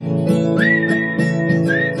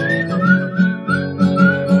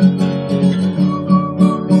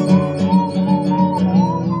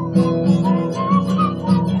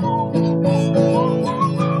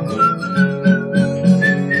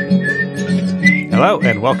Hello,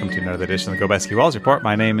 and welcome to another edition of the Gobeski Wallace Report.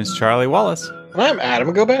 My name is Charlie Wallace. And I'm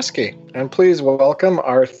Adam Gobeski. And please welcome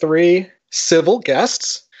our three civil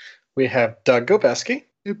guests. We have Doug Gobeski.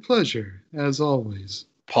 A pleasure, as always.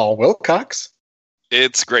 Paul Wilcox.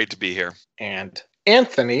 It's great to be here. And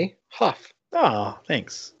Anthony Huff. Oh,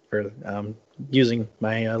 thanks for using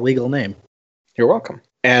my legal name. You're welcome.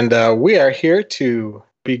 And we are here to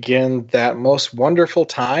begin that most wonderful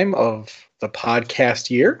time of the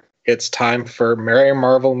podcast year. It's time for Merry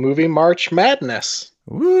Marvel Movie March Madness.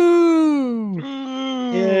 Woo!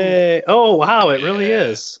 Yay! Oh, wow, it really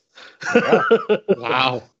is. Yeah.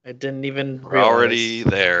 Wow. I didn't even We're realize. already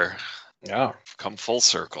there. Yeah, Come full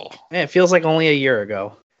circle. Man, it feels like only a year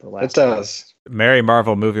ago. The it last does. Merry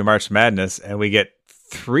Marvel Movie March Madness, and we get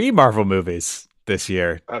 3 Marvel movies this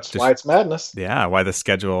year. That's why it's madness. Yeah, why the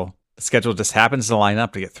schedule just happens to line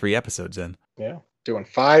up to get 3 episodes in. Yeah, doing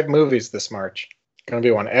 5 movies this March. Gonna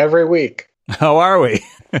be one every week. How are we?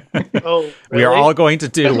 Oh, really? We are all going to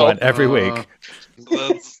do one every week.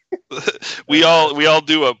 We all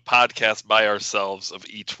do a podcast by ourselves of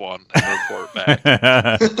each one and report back.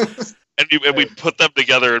 And we put them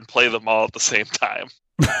together and play them all at the same time.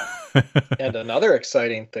 And another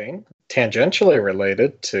exciting thing, tangentially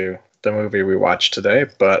related to the movie we watched today,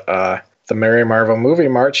 but the Merry Marvel Movie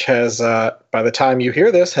March has, by the time you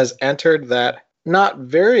hear this, has entered that not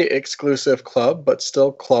very exclusive club, but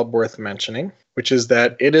still club worth mentioning, which is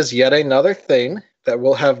that it is yet another thing that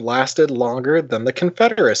will have lasted longer than the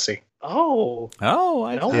Confederacy. Oh.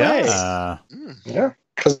 Oh, No yeah. Yeah,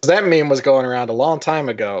 because that meme was going around a long time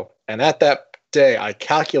ago, and at that day, I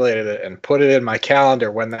calculated it and put it in my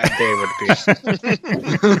calendar when that day would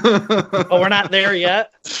be. Oh, we're not there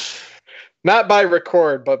yet? Not by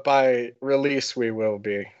record, but by release we will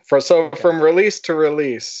be. From release to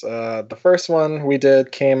release, the first one we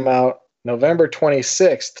did came out November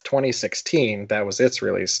 26th, 2016. That was its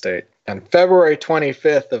release date. And February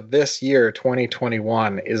 25th of this year,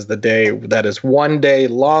 2021, is the day that is one day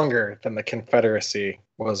longer than the Confederacy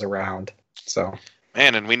was around. So,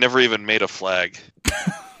 Man, and we never even made a flag.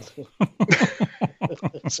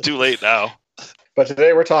 It's too late now. but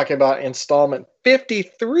today we're talking about installment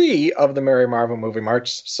 53 of the Merry Marvel Movie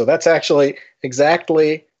March. So that's actually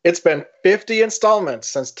exactly, it's been 50 installments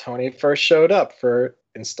since Tony first showed up for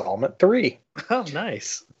installment 3. Oh,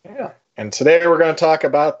 nice. Yeah. And today we're going to talk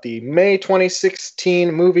about the May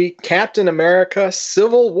 2016 movie Captain America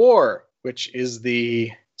Civil War, which is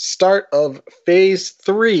the start of Phase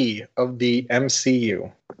 3 of the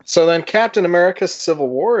MCU. So then Captain America Civil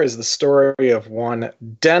War is the story of one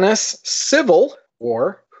Dennis Civil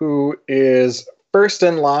War, who is first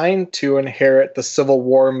in line to inherit the Civil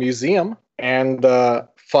War Museum. And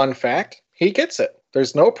fun fact, he gets it.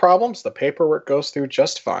 There's no problems. The paperwork goes through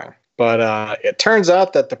just fine. But it turns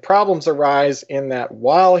out that the problems arise in that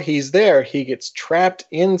while he's there, he gets trapped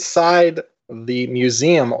inside the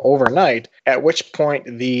museum overnight, at which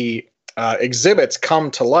point the exhibits come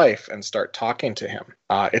to life and start talking to him.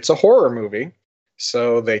 It's a horror movie,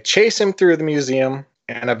 so they chase him through the museum,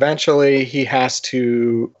 and eventually he has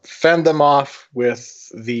to fend them off with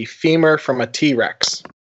the femur from a T-Rex.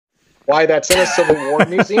 Why that's in a Civil War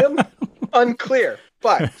museum? Unclear.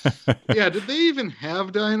 But Yeah, did they even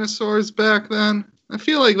have dinosaurs back then? I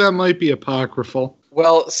feel like that might be apocryphal.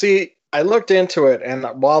 well, see, I looked into it, and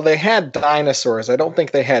while they had dinosaurs, I don't think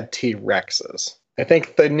they had T-Rexes. I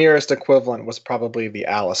think the nearest equivalent was probably the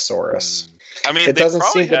Allosaurus. I mean, It they doesn't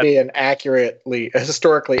probably seem to had- be a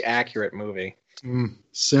historically accurate movie.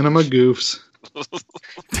 Cinema goofs.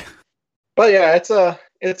 But yeah,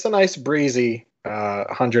 it's a nice breezy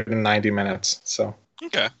 190 minutes. So,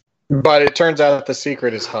 Okay. but it turns out the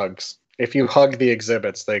secret is hugs. If you hug the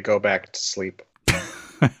exhibits, they go back to sleep.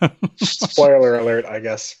 Spoiler alert, I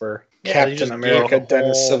guess, for Yeah, you just Captain America gave a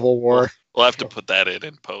Dennis whole- Civil War. We'll have to put that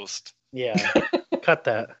in post. Yeah. Cut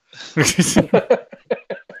that.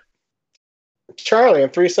 Charlie, in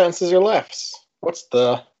 3 sentences or less, what's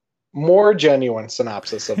the more genuine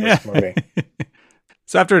synopsis of this movie?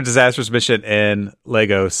 So after a disastrous mission in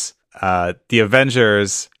Lagos, the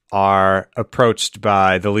Avengers are approached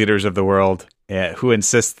by the leaders of the world who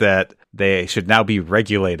insist that they should now be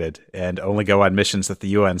regulated and only go on missions that the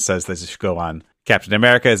UN says they should go on. Captain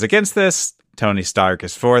America is against this. Tony Stark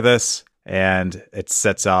is for this. And it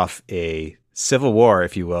sets off a civil war,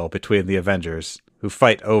 if you will, between the Avengers who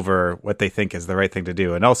fight over what they think is the right thing to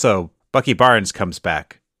do. And also, Bucky Barnes comes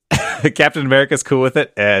back. Captain America's cool with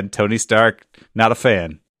it, and Tony Stark, not a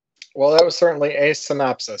fan. Well, that was certainly a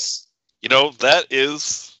synopsis. You know, that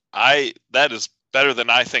is better than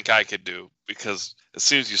I think I could do, because as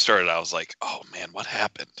soon as you started, I was like, oh man, what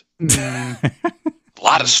happened? A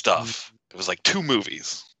lot of stuff. It was like 2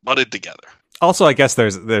 movies butted together. Also, I guess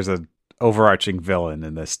there's an overarching villain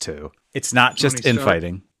in this too. It's not just Tony Stark.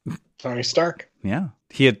 infighting. Tony Stark. Yeah,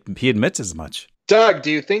 he admits as much. Doug, do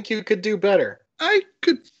you think you could do better? I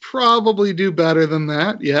could probably do better than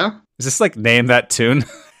that, yeah. Is this like name that tune?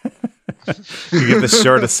 You give the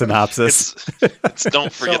shortest synopsis. It's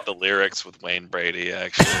Don't Forget the Lyrics with Wayne Brady,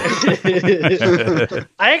 actually.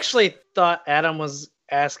 I actually thought Adam was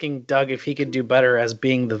asking Doug if he could do better as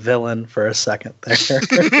being the villain for a second there.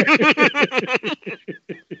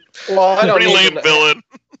 Well, I don't Pretty need lame villain.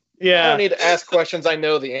 I Yeah. don't need to ask questions I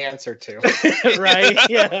know the answer to. Right?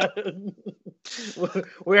 Yeah.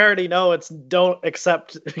 We already know it's don't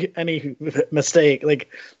accept any mistake. Like,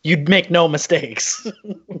 you'd make no mistakes.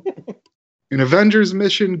 An Avengers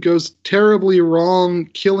mission goes terribly wrong,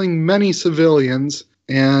 killing many civilians.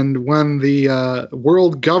 And when the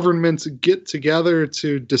world governments get together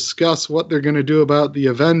to discuss what they're going to do about the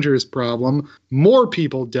Avengers problem, more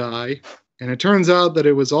people die. And it turns out that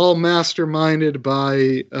it was all masterminded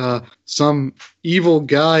by some evil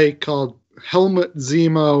guy called Helmut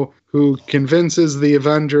Zemo, who convinces the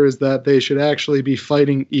Avengers that they should actually be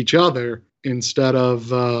fighting each other instead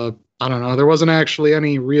of, I don't know, there wasn't actually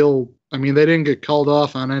any real... I mean, they didn't get called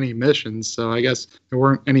off on any missions, so I guess there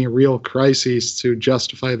weren't any real crises to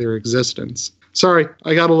justify their existence. Sorry,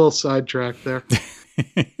 I got a little sidetracked there.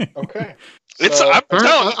 Okay. I'm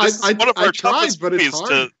telling you, this is I one of our tried, toughest but it's movies.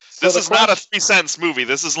 hard. This So is the not a 3-sentence movie.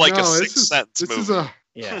 This is like a 6-sentence movie. This is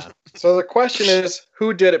Yeah. So the question is,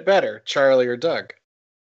 who did it better, Charlie or Doug?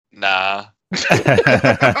 Nah. You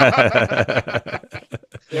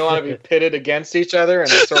don't want to be pitted against each other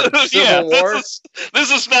in a sort of civil war?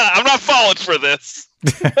 This is not. I'm not falling for this.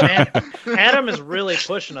 Adam is really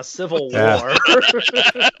pushing a civil Yeah. war.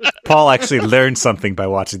 Paul actually learned something by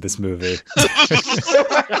watching this movie.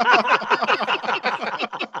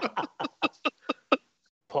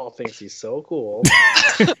 Paul thinks he's so cool.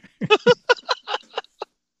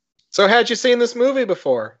 So had you seen this movie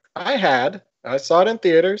before? I had. I saw it in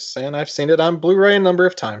theaters, and I've seen it on Blu-ray a number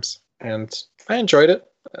of times. And I enjoyed it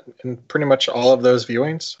in pretty much all of those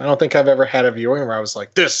viewings. I don't think I've ever had a viewing where I was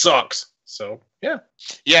like, this sucks. So, yeah.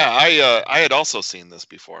 Yeah, I had also seen this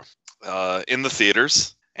before in the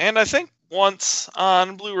theaters, and I think once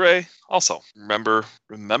on Blu-ray also. Remember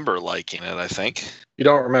liking it, I think. You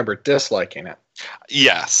don't remember disliking it.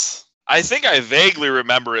 Yes. I think I vaguely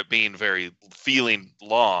remember it being feeling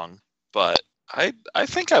long, but I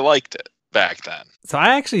think I liked it back then. So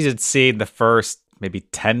I actually did see the first maybe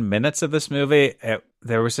 10 minutes of this movie.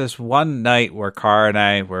 There was this one night where Cara and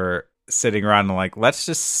I were sitting around and like,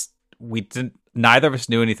 neither of us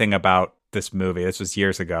knew anything about this movie. This was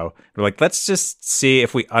years ago. We're like, let's just see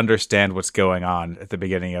if we understand what's going on at the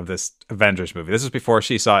beginning of this Avengers movie. This was before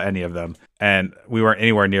she saw any of them, and we weren't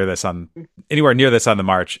anywhere near this on the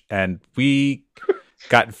march, and we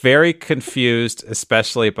got very confused,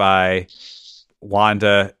 especially by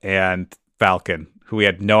Wanda and Falcon, who we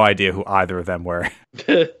had no idea who either of them were.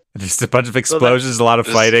 Just a bunch of explosions, a lot of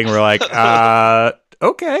fighting. We're like,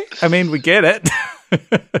 okay. I mean, we get it.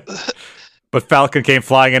 But Falcon came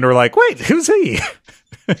flying in, and we're like, wait, who's he?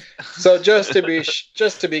 So just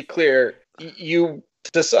to be clear, you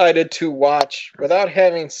decided to watch, without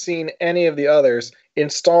having seen any of the others,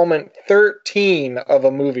 installment 13 of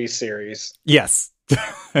a movie series. Yes.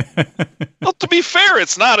 Well, to be fair,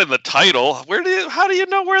 it's not in the title. How do you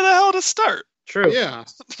know where the hell to start? True. Yeah.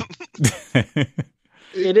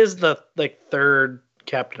 It is the third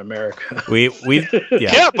Captain America.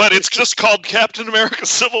 Yeah, but it's just called Captain America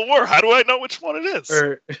Civil War. How do I know which one it is?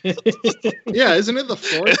 Yeah, isn't it the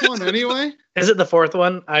fourth one anyway? Is it the fourth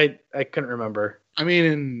one? I couldn't remember. I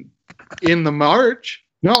mean, in the March.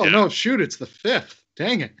 No, shoot, it's the fifth.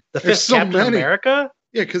 Dang it. The There's fifth so Captain many. America?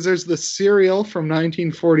 Yeah, because there's the serial from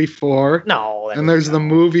 1944. No. And there's the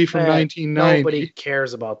movie from 1990. Nobody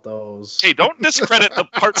cares about those. Hey, don't discredit the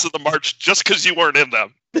parts of the March just because you weren't in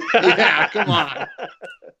them. Yeah, come on.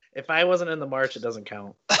 If I wasn't in the March, it doesn't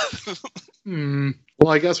count. Well,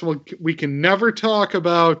 I guess we can never talk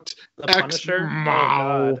about The Punisher? Oh,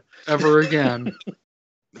 God. ever again.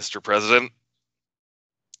 Mr. President,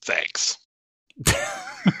 thanks.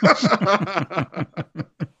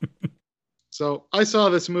 So I saw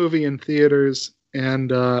this movie in theaters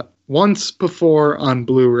and once before on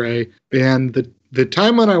Blu-ray, and the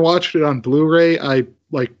time when I watched it on Blu-ray, I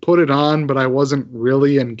put it on, but I wasn't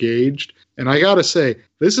really engaged. And I gotta say,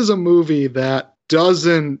 this is a movie that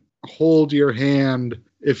doesn't hold your hand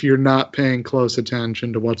if you're not paying close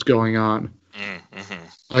attention to what's going on.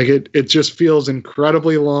 Mm-hmm. It just feels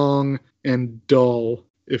incredibly long and dull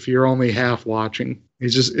if you're only half watching.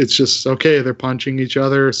 It's just okay. They're punching each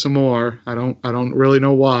other some more. I don't really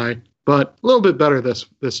know why, but a little bit better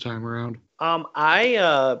this time around.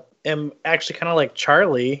 I am actually kind of like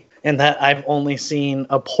Charlie in that I've only seen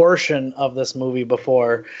a portion of this movie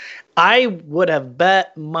before. I would have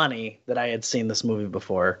bet money that I had seen this movie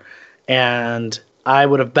before, and I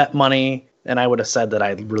would have bet money and I would have said that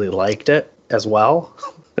I really liked it as well.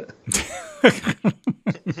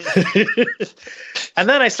 And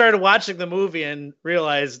then I started watching the movie and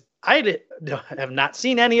realized I have not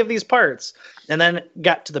seen any of these parts. And then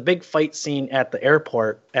got to the big fight scene at the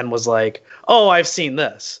airport and was like, oh, I've seen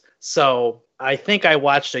this. So I think I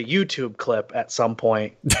watched a YouTube clip at some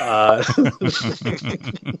point.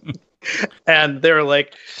 And they were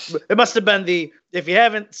like, it must have been if you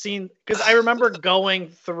haven't seen, because I remember going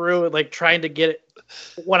through like trying to get it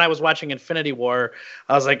when I was watching Infinity War.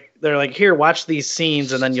 I was like, they're like, here, watch these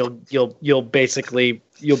scenes, and then you'll basically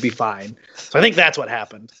be fine. So I think that's what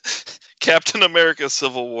happened. Captain America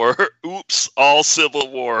Civil War. Oops, all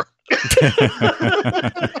Civil War.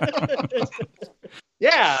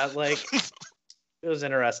 Yeah, like it was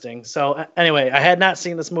interesting. So anyway, I had not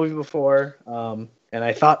seen this movie before, and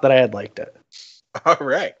I thought that I had liked it. All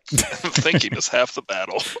right. Thinking is half the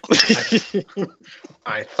battle.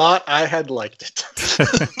 I thought I had liked it.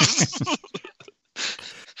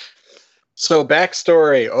 So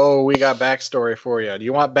backstory. Oh, we got backstory for you. Do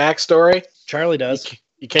you want backstory? Charlie does.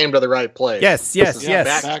 You came to the right place. Yes.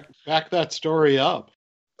 Back that story up.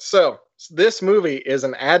 So this movie is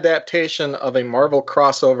an adaptation of a Marvel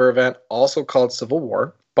crossover event, also called Civil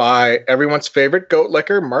War, by everyone's favorite goat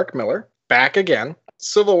licker, Mark Miller. Back again.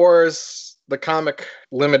 Civil War is the comic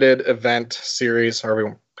limited event series,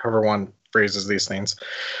 however one phrases these things.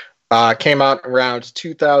 Came out around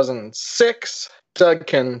 2006. Doug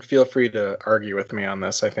can feel free to argue with me on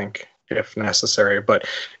this, I think, if necessary. But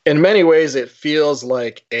in many ways, it feels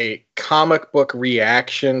like a comic book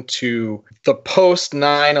reaction to the post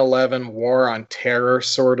 9/11 war on terror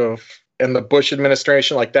sort of, and the Bush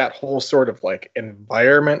administration, like that whole sort of like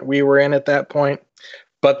environment we were in at that point.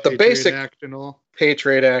 But the basic Act and all.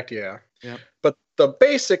 Patriot Act, yeah. Yeah. But the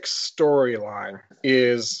basic storyline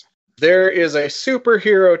is there is a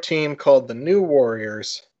superhero team called the New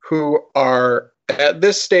Warriors who are at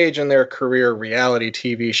this stage in their career reality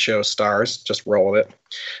TV show stars. Just roll it.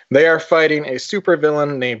 They are fighting a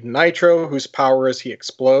supervillain named Nitro, whose power is he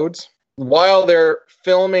explodes. While they're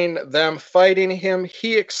filming them fighting him,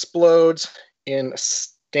 he explodes in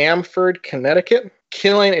Stamford, Connecticut,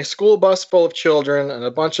 killing a school bus full of children and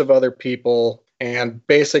a bunch of other people, and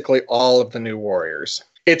basically all of the New Warriors.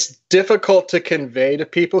 It's difficult to convey to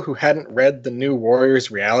people who hadn't read the New Warriors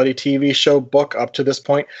reality TV show book up to this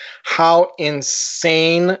point how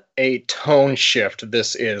insane a tone shift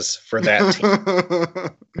this is for that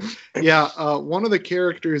team. Yeah, one of the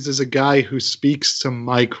characters is a guy who speaks to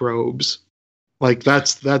microbes. Like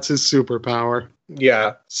that's his superpower.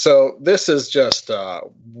 Yeah, so this is just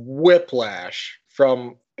whiplash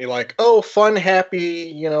from like, oh, fun,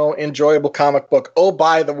 happy, enjoyable comic book. Oh,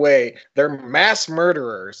 by the way, they're mass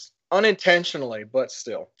murderers, unintentionally, but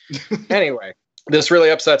still. Anyway, this really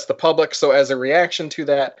upsets the public. So as a reaction to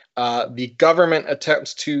that, the government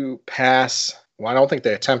attempts to pass, well, I don't think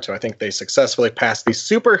they attempt to, I think they successfully passed the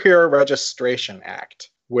Superhero Registration Act,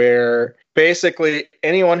 where basically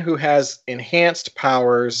anyone who has enhanced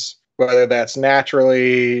powers, whether that's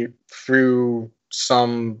naturally through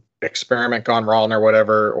some experiment gone wrong or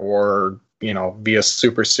whatever, or via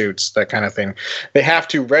super suits, that kind of thing, they have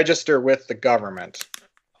to register with the government.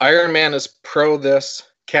 Iron Man is pro this,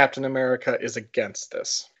 Captain America is against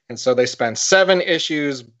this, and so they spend 7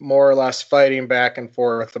 issues more or less fighting back and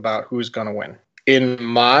forth about who's going to win. In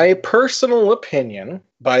my personal opinion,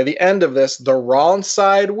 by the end of this, the wrong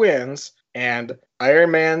side wins, and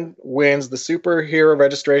Iron Man wins. The Superhero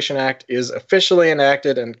Registration Act is officially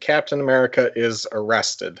enacted, and Captain America is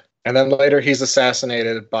arrested. And then later he's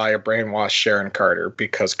assassinated by a brainwashed Sharon Carter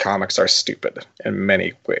because comics are stupid in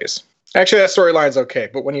many ways. Actually, that storyline's okay,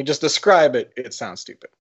 but when you just describe it, it sounds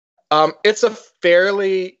stupid. It's a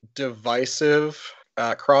fairly divisive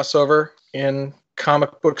crossover in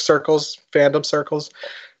comic book circles, fandom circles.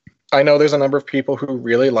 I know there's a number of people who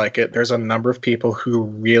really like it. There's a number of people who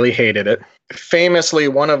really hated it. Famously,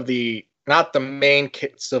 one of the, not the main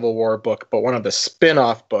Civil War book, but one of the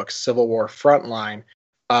spin-off books, Civil War Frontline,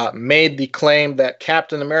 made the claim that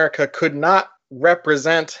Captain America could not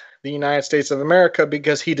represent the United States of America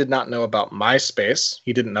because he did not know about MySpace.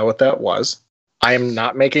 He didn't know what that was. I am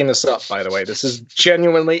not making this up, by the way. This is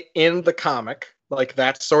genuinely in the comic. Like,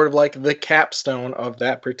 that's sort of like the capstone of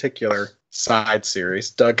that particular side series.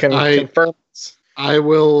 Doug can confirm this. I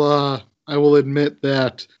will I will admit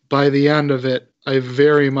that by the end of it, I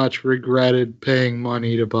very much regretted paying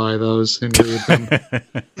money to buy those and read them.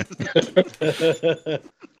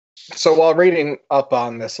 So while reading up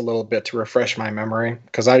on this a little bit to refresh my memory,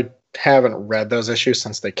 because I haven't read those issues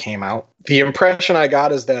since they came out, the impression I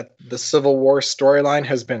got is that the Civil War storyline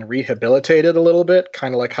has been rehabilitated a little bit,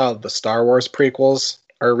 kind of like how the Star Wars prequels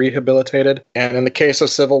are rehabilitated. And in the case of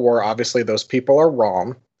Civil War, obviously those people are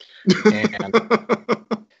wrong. And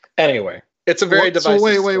anyway, it's a very divisive So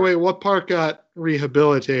wait, story. what part got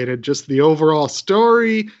rehabilitated? Just the overall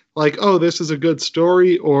story? Like, oh, this is a good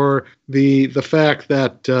story? Or the fact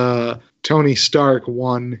that Tony Stark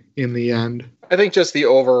won in the end? I think just the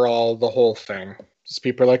whole thing. Just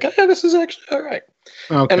people are like, yeah, this is actually all right.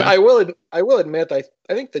 Okay. And I will admit, I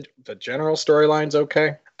think the general storyline's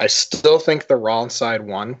okay. I still think the wrong side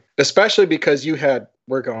won, especially because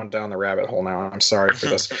we're going down the rabbit hole now. I'm sorry for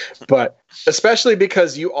this, but especially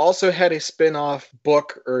because you also had a spin-off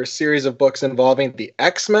book or a series of books involving the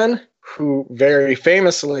X-Men, who very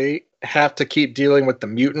famously have to keep dealing with the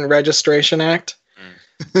Mutant Registration Act.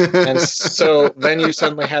 And so then you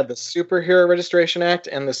suddenly had the Superhero Registration Act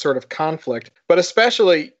and this sort of conflict. But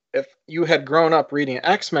especially if you had grown up reading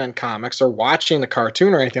X-Men comics or watching the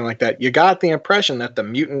cartoon or anything like that, you got the impression that the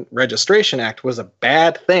Mutant Registration Act was a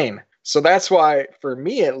bad thing. So that's why, for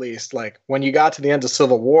me at least, like when you got to the end of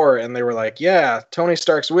Civil War and they were like, yeah, Tony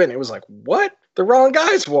Stark's win, it was like, what? The wrong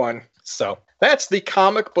guys won. So that's the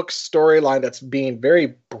comic book storyline that's being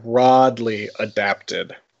very broadly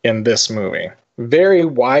adapted in this movie. Very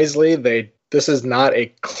wisely, this is not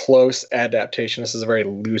a close adaptation. This is a very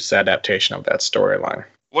loose adaptation of that storyline.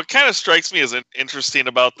 What kind of strikes me as interesting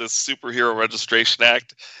about this Superhero Registration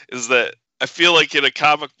Act is that I feel like in a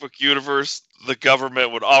comic book universe, the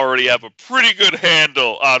government would already have a pretty good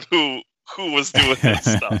handle on who was doing that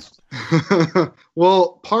stuff.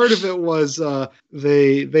 Well, part of it was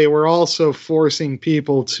they were also forcing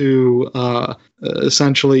people to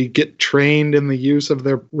essentially get trained in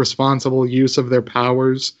the responsible use of their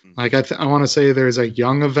powers. Like I want to say there's a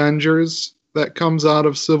Young Avengers that comes out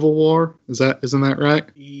of Civil War. Isn't that right?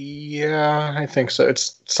 Yeah, I think so.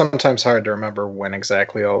 It's sometimes hard to remember when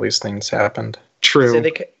exactly all these things happened. True.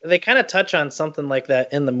 See, they kind of touch on something like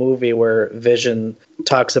that in the movie where Vision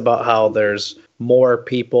talks about how there's more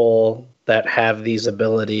people that have these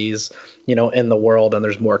abilities, in the world, and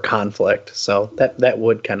there's more conflict. So that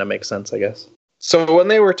would kind of make sense, I guess. So when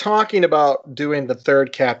they were talking about doing the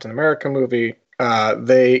third Captain America movie,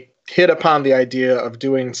 they hit upon the idea of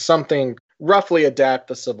doing something roughly adapt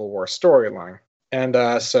the Civil War storyline. And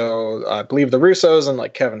so I believe the Russos and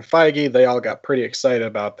like Kevin Feige, they all got pretty excited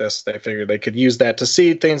about this. They figured they could use that to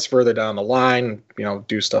seed things further down the line,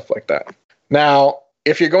 do stuff like that. Now,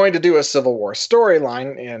 if you're going to do a Civil War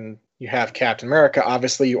storyline and you have Captain America,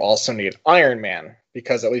 obviously you also need Iron Man,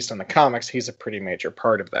 because at least in the comics, he's a pretty major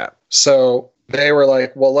part of that. So they were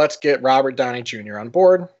like, well, let's get Robert Downey Jr. on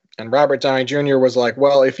board. And Robert Downey Jr. was like,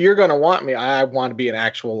 well, if you're going to want me, I want to be an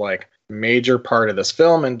actual major part of this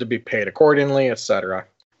film and to be paid accordingly, etc.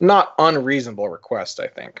 Not unreasonable request, I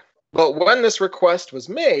think. But when this request was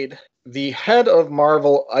made, the head of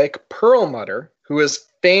Marvel, Ike Perlmutter, who is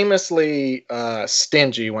famously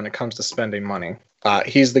stingy when it comes to spending money,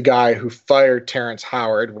 he's the guy who fired Terrence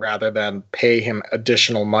Howard rather than pay him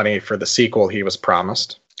additional money for the sequel he was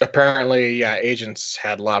promised. Apparently, yeah, agents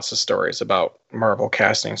had lots of stories about Marvel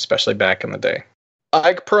casting, especially back in the day.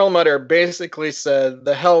 Ike Perlmutter basically said,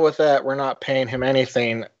 the hell with that, we're not paying him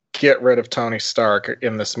anything. Get rid of Tony Stark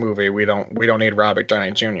in this movie. We don't need Robert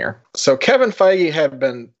Downey Jr. So Kevin Feige had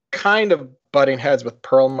been kind of butting heads with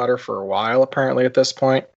Perlmutter for a while, apparently, at this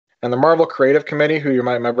point. And the Marvel Creative Committee, who you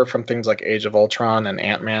might remember from things like Age of Ultron and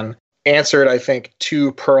Ant-Man, answered, I think,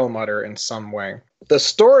 to Perlmutter in some way. The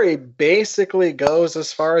story basically goes,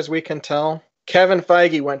 as far as we can tell, Kevin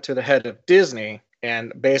Feige went to the head of Disney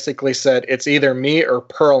and basically said, it's either me or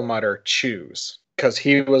Perlmutter, choose. Because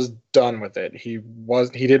he was done with it. He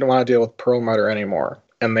didn't want to deal with Perlmutter anymore.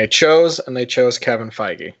 And they chose Kevin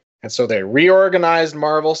Feige. And so they reorganized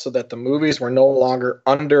Marvel so that the movies were no longer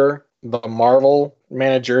under the Marvel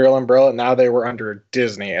managerial umbrella. Now they were under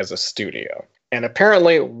Disney as a studio. And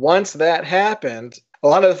apparently, once that happened, a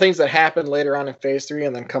lot of the things that happened later on in Phase 3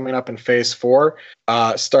 and then coming up in Phase 4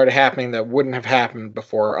 started happening that wouldn't have happened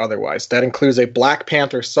before otherwise. That includes a Black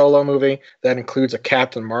Panther solo movie. That includes a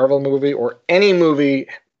Captain Marvel movie, or any movie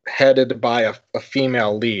headed by a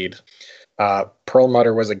female lead.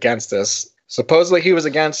 Perlmutter was against this. Supposedly he was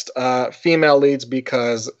against female leads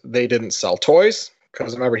because they didn't sell toys.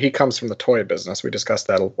 Because remember, he comes from the toy business. We discussed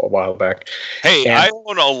that a while back. Hey, I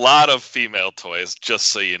own a lot of female toys, just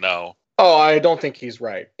so you know. Oh, I don't think he's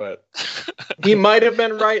right, but he might have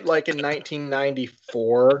been right like in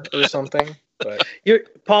 1994 or something. But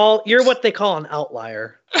Paul, you're what they call an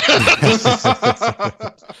outlier.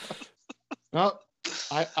 Well,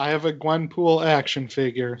 I have a Gwenpool action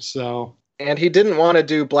figure, so. And he didn't want to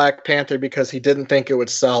do Black Panther because he didn't think it would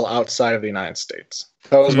sell outside of the United States.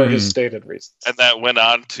 Those were his stated reasons. And that went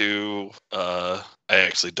on to, I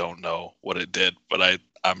actually don't know what it did, but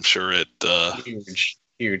I'm sure it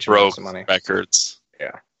huge broke amounts of money. records.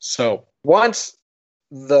 Yeah. So once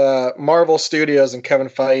the Marvel Studios and Kevin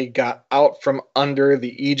Feige got out from under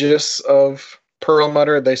the aegis of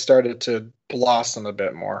Perlmutter, they started to blossom a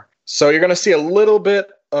bit more. So you're going to see a little bit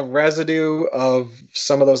of residue of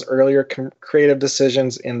some of those earlier creative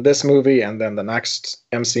decisions in this movie and then the next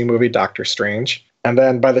MC movie, Doctor Strange. And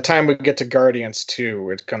then by the time we get to Guardians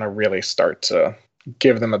 2, it's going to really start to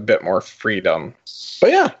give them a bit more freedom.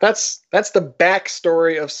 But yeah, that's the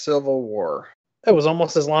backstory of Civil War. It was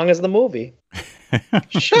almost as long as the movie.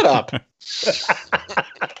 Shut up.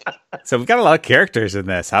 So we've got a lot of characters in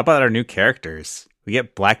this. How about our new characters? We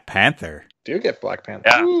get Black Panther. Do get Black Panther.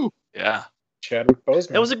 Yeah. Ooh. Yeah. Chadwick Boseman.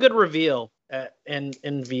 That was a good reveal in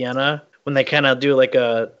Vienna when they kind of do like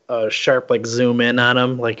a sharp like zoom in on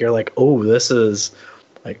him. Like you're like, oh, this is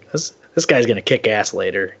like this guy's gonna kick ass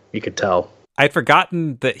later. You could tell. I'd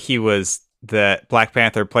forgotten that Black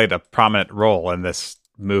Panther played a prominent role in this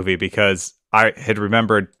movie because I had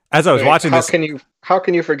remembered as I was watching this. How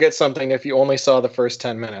can you forget something if you only saw the first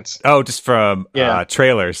 10 minutes? Oh, just from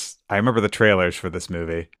trailers. I remember the trailers for this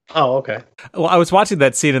movie. Oh, okay. Well, I was watching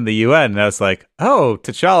that scene in the UN and I was like, oh,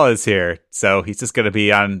 T'Challa is here. So he's just going to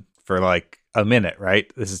be on for like a minute, right?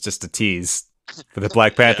 This is just a tease for the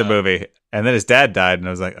Black Panther movie. And then his dad died and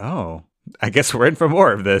I was like, oh, I guess we're in for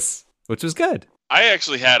more of this, which was good. I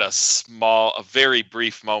actually had a very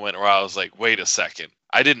brief moment where I was like, wait a second.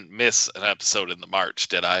 I didn't miss an episode in the March,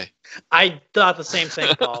 did I? I thought the same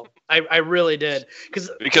thing, Paul. I really did.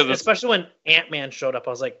 Because especially when Ant-Man showed up, I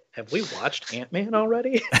was like, have we watched Ant-Man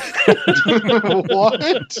already?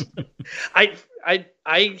 What?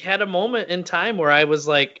 I had a moment in time where I was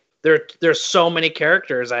like, there's so many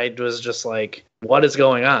characters. I was just like, what is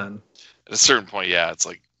going on? At a certain point, yeah, it's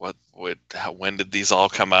like, when did these all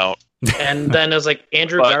come out? And then it was like,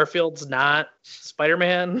 Andrew Garfield's not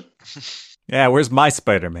Spider-Man. Yeah, where's my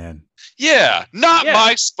Spider-Man? Yeah,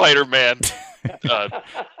 my Spider-Man.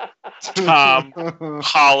 Tom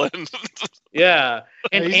Holland. Yeah,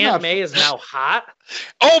 and Aunt May is now hot.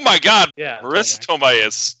 Oh my God! Yeah, Marissa Tomei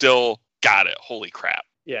has still got it. Holy crap!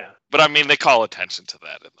 Yeah, but I mean, they call attention to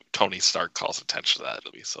that, and Tony Stark calls attention to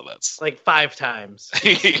that, so that's like 5 times.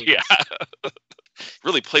 Yeah,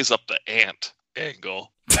 really plays up the ant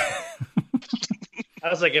angle. I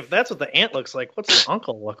was like, if that's what the ant looks like, what's the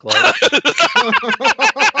uncle look like?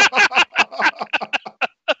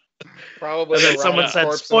 Probably. And then someone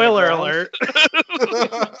said, spoiler alert.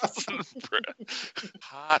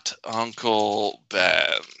 Hot Uncle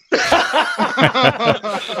Ben.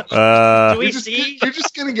 Do we see? You're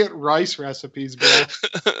just going to get rice recipes, bro.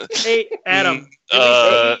 Hey, Adam.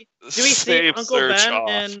 Do we see Uncle Ben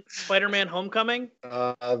in Spider-Man Homecoming?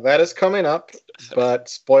 That is coming up, but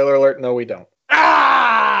spoiler alert, no, we don't.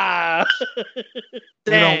 Ah! You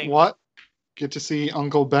don't what? Get to see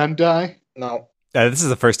Uncle Ben die? No. This is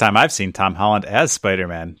the first time I've seen Tom Holland as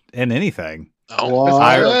Spider-Man in anything. Oh,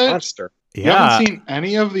 what? Monster. Yeah. You haven't seen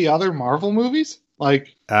any of the other Marvel movies?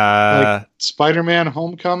 Like Spider-Man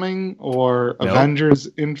Homecoming or Nope. Avengers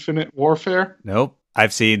Infinite Warfare? Nope.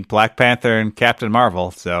 I've seen Black Panther and Captain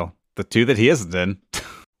Marvel, so the two that he isn't in.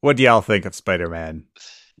 What do y'all think of Spider-Man?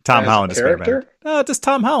 Tom Holland as Spider-Man. Just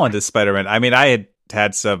Tom Holland as Spider-Man. I mean, I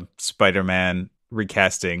had some Spider-Man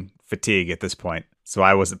recasting fatigue at this point, so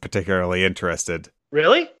I wasn't particularly interested.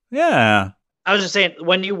 Really? Yeah. I was just saying,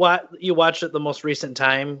 when you watched it the most recent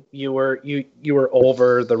time, you were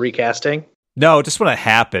over the recasting? No, just when it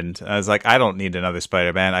happened, I was like, I don't need another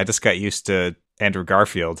Spider-Man. I just got used to Andrew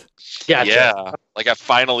Garfield. Gotcha. Yeah, like I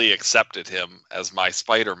finally accepted him as my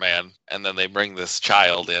Spider-Man, and then they bring this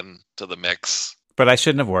child in to the mix. But I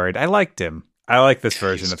shouldn't have worried. I liked him. I like this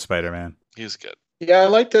version of Spider-Man. He's good. Yeah, I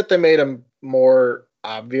like that they made him more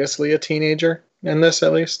obviously a teenager in this,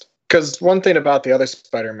 at least. Because one thing about the other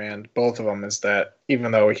Spider-Man, both of them, is that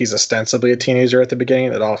even though he's ostensibly a teenager at the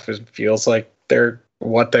beginning, it often feels like they're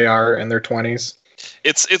what they are in their 20s.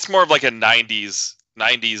 It's more of like a 90s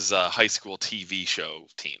high school TV show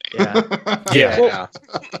teenager. Yeah. Yeah. Well,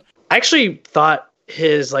 I actually thought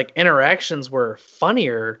his like interactions were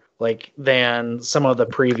funnier than some of the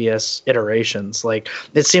previous iterations. Like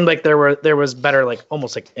it seemed like there was better like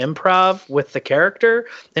almost like improv with the character,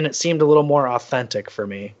 and it seemed a little more authentic for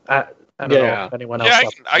me. I don't know Yeah. if anyone else. Yeah,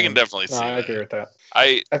 felt the I can same. definitely see No, I that. agree with that.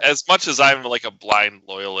 As much as I'm like a blind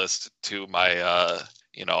loyalist to my,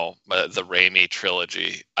 the Raimi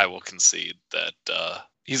trilogy, I will concede that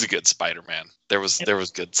he's a good Spider-Man. There was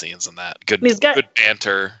good scenes in that. Good, And he's got- good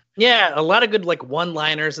banter. Yeah, a lot of good like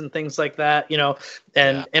one-liners and things like that,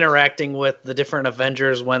 and interacting with the different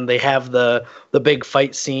Avengers when they have the big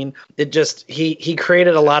fight scene. It just he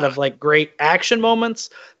created a lot of like great action moments,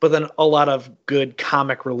 but then a lot of good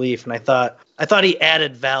comic relief. And I thought he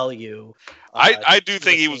added value. I do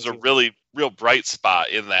think he was a movie. real bright spot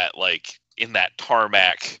in that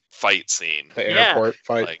tarmac fight scene. The Yeah. airport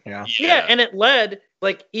fight. Like, Yeah. Yeah, and it led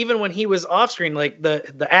like even when he was off screen, like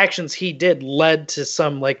the actions he did led to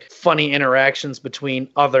some like funny interactions between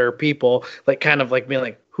other people, like kind of like being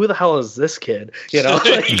like, who the hell is this kid?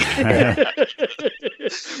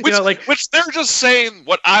 Which they're just saying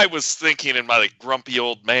what I was thinking in my like grumpy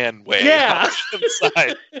old man way. Yeah.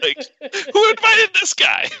 Inside. Like, who invited this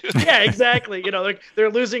guy? Yeah, exactly. Like they're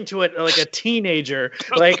losing to it like a teenager.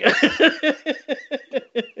 Like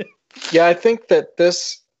Yeah, I think that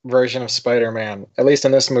this version of Spider-Man, at least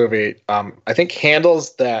in this movie, I think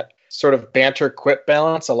handles that sort of banter quip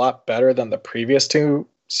balance a lot better than the previous two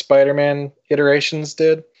Spider-Man iterations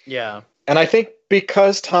did. Yeah. And I think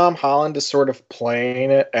because Tom Holland is sort of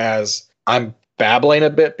playing it as I'm babbling a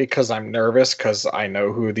bit because I'm nervous because I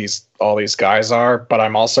know who all these guys are, but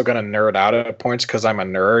I'm also going to nerd out at points because I'm a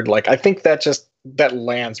nerd. Like, I think that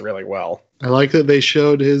lands really well. I like that they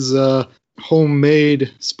showed his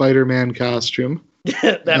homemade Spider-Man costume.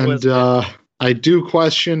 I do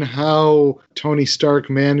question how Tony Stark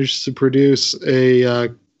managed to produce a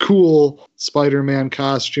cool Spider-Man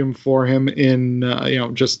costume for him in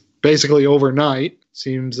just basically overnight.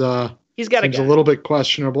 Seems he's got a little bit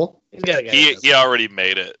questionable. He's got a guy. He already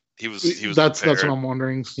made it. He was That's prepared. what I'm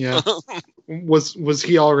wondering. Yeah. Was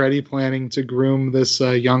he already planning to groom this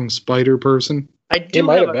young spider person? He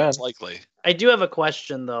might have been. Likely. I do have a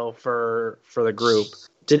question though for the group.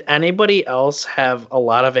 Did anybody else have a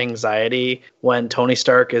lot of anxiety when Tony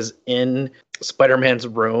Stark is in Spider-Man's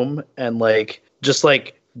room and like just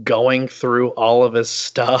like going through all of his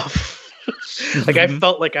stuff? Like I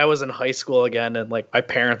felt like I was in high school again, and like my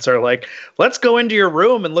parents are like, "Let's go into your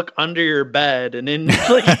room and look under your bed and in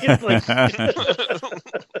like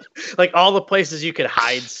like all the places you could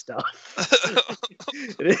hide stuff."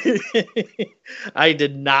 I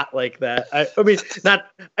did not like that. I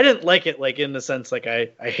didn't like it like in the sense like I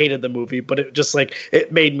hated the movie, but it just like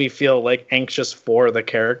it made me feel like anxious for the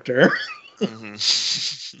character.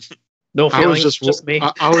 Mm-hmm. No feelings, just me.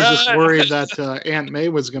 I was just worried that Aunt May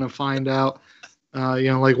was going to find out.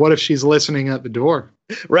 Like what if she's listening at the door?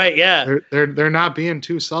 Right? Yeah. They're not being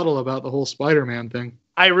too subtle about the whole Spider-Man thing.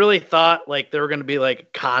 I really thought like there were going to be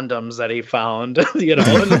like condoms that he found,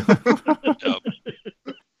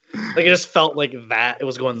 Like it just felt like that. It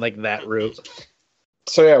was going like that route.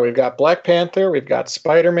 So yeah, we've got Black Panther, we've got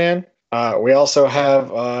Spider-Man. We also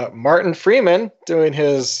have Martin Freeman doing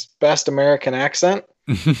his best American accent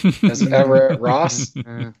as Everett Ross,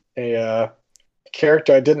 a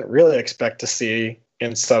character I didn't really expect to see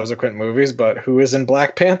in subsequent movies, but who is in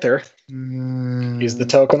Black Panther. He's the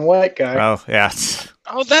token white guy. Well, yeah.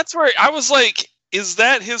 Oh, that's where I was like, is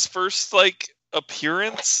that his first like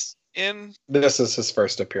appearance in? This is his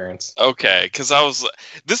first appearance. Okay, because I was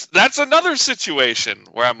that's another situation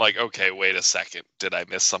where I'm like, okay, wait a second, did I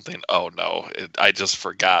miss something? Oh no, I just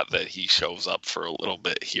forgot that he shows up for a little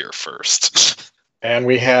bit here first. And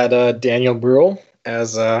we had Daniel Bruhl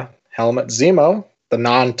as Helmut Zemo, the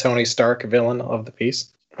non-Tony Stark villain of the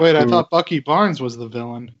piece. Wait, I thought Bucky Barnes was the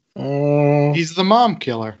villain. He's the mom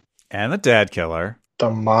killer. And the dad killer.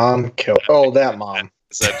 The mom killer. Oh, that mom.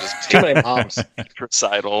 Is that just Too many moms.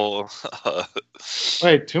 recital?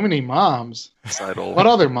 Wait, too many moms. Recital. What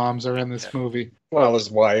other moms are in this movie? Well,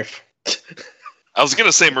 his wife. I was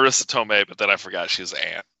gonna say Marissa Tomei, but then I forgot she's an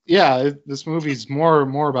aunt. Yeah, this movie's more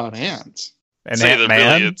about ants. And Say that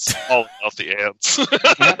Ant-Man. really it's all about the ants.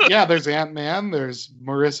 Yeah, there's Ant-Man. There's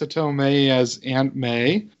Marissa Tomei as Aunt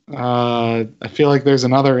May. I feel like there's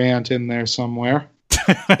another ant in there somewhere.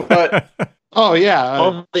 But Oh, yeah.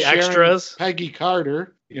 All the Sharon extras. Peggy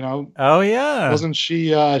Carter, Oh, yeah. wasn't she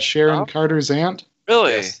Sharon Carter's aunt?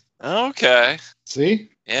 Really? Yes. Okay. See?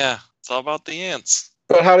 Yeah, it's all about the ants.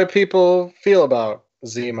 But how do people feel about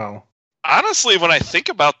Zemo? Honestly, when I think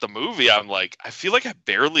about the movie, I'm like, I feel like I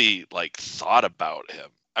barely like thought about him.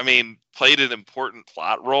 I mean, played an important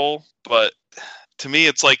plot role, but to me,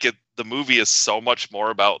 it's like the movie is so much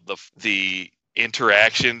more about the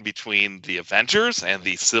interaction between the Avengers and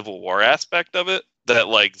the Civil War aspect of it that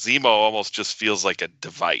like Zemo almost just feels like a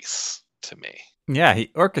device to me. Yeah, he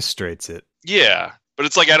orchestrates it. Yeah, but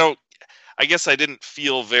it's like I guess I didn't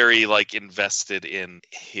feel very like invested in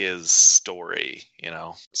his story, you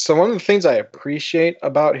know. So one of the things I appreciate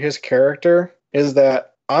about his character is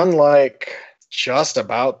that unlike just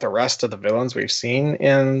about the rest of the villains we've seen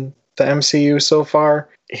in the MCU so far,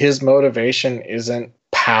 his motivation isn't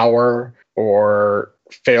power or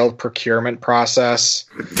failed procurement process.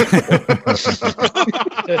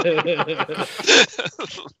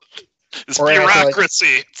 This bureaucracy,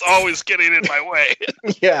 it's always getting in my way.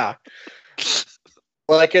 Yeah.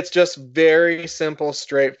 Like, it's just very simple,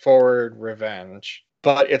 straightforward revenge.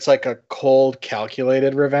 But it's like a cold,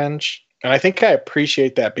 calculated revenge. And I think I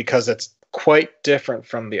appreciate that because it's quite different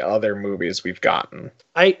from the other movies we've gotten.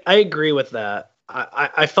 I agree with that.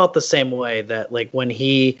 I felt the same way, that like when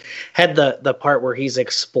he had the part where he's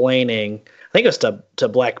explaining, I think it was to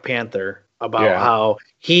Black Panther, about how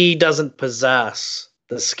he doesn't possess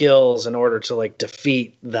the skills in order to like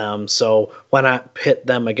defeat them, so why not pit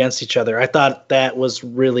them against each other. I thought that was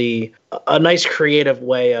really a nice creative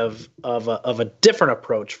way of a different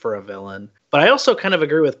approach for a villain. But I also kind of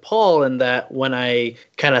agree with Paul in that when I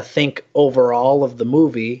kind of think overall of the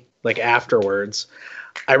movie, like afterwards,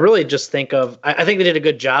 I really just think of, I think they did a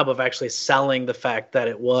good job of actually selling the fact that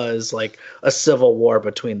it was like a civil war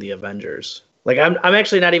between the Avengers. Like I'm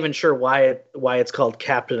actually not even sure why it's called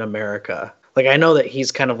Captain America. Like I know that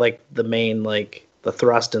he's kind of like the main, like the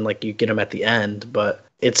thrust, and like you get him at the end, but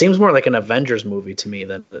it seems more like an Avengers movie to me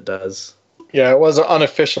than it does. Yeah, it was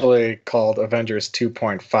unofficially called Avengers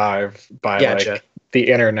 2.5 by like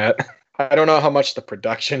the internet. I don't know how much the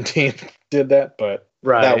production team did that, but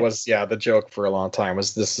that was the joke for a long time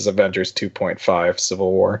was this is Avengers 2.5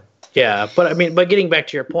 Civil War. Yeah, but getting back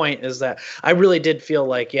to your point is that I really did feel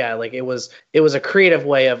like like it was a creative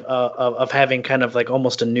way of having kind of like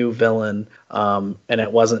almost a new villain, and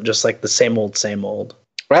it wasn't just like the same old.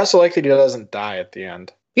 I also like that he doesn't die at the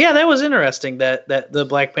end. Yeah, that was interesting that the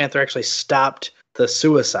Black Panther actually stopped the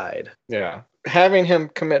suicide. Yeah, having him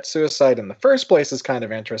commit suicide in the first place is kind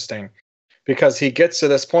of interesting because he gets to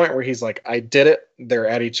this point where he's like, I did it. They're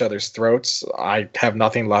at each other's throats. I have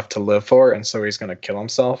nothing left to live for, and so he's going to kill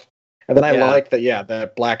himself. And then I like that,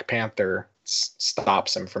 that Black Panther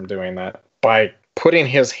stops him from doing that by putting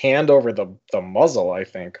his hand over the muzzle, I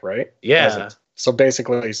think, right? Yeah. So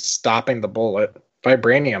basically stopping the bullet.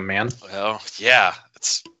 Vibranium, man. Well, yeah,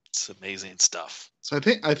 it's amazing stuff. So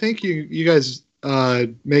I think you guys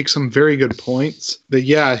make some very good points. That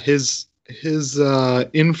his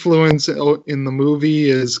influence in the movie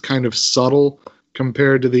is kind of subtle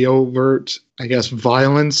compared to the overt, I guess,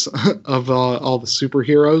 violence of all the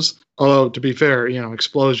superheroes. Although, to be fair,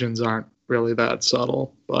 explosions aren't really that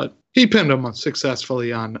subtle, but he pinned them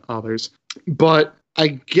successfully on others. But I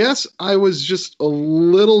guess I was just a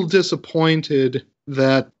little disappointed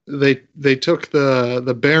that they took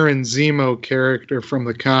the Baron Zemo character from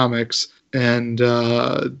the comics and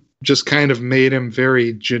just kind of made him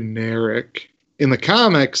very generic. In the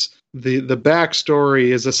comics, the backstory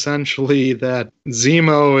is essentially that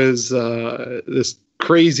Zemo is this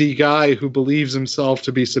crazy guy who believes himself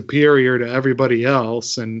to be superior to everybody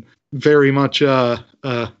else, and very much an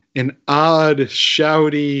odd,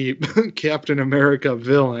 shouty Captain America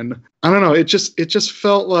villain. I don't know. It just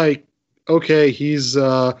felt like, okay, he's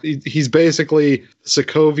basically the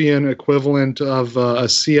Sokovian equivalent of a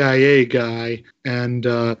CIA guy, and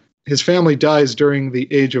his family dies during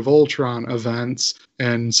the Age of Ultron events,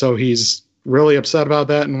 and so he's really upset about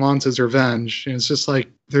that and wants his revenge. And it's just like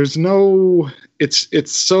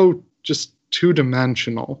it's so just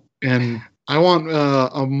two-dimensional, and I want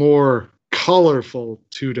a more colorful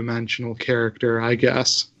two-dimensional character, I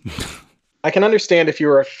guess. I can understand if you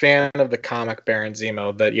were a fan of the comic Baron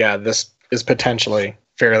Zemo that this is potentially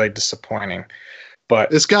fairly disappointing. But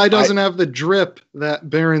this guy doesn't have the drip that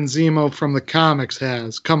Baron Zemo from the comics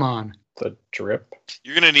has. Come on. The drip?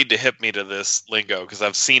 You're going to need to hip me to this lingo because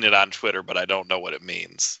I've seen it on Twitter, but I don't know what it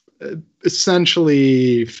means.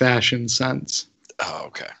 Essentially fashion sense. Oh,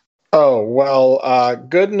 okay. Oh, well,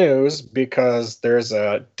 good news, because there's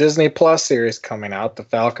a Disney Plus series coming out, The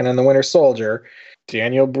Falcon and the Winter Soldier.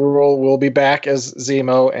 Daniel Bruhl will be back as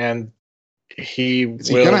Zemo, and is he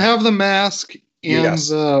going to have the mask and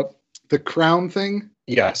the crown thing?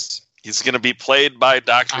 Yes. He's going to be played by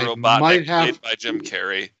Dr. Robotnik, played by Jim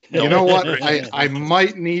Carrey. You know what? I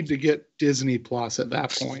might need to get Disney Plus at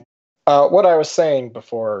that point. What I was saying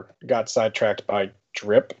before got sidetracked by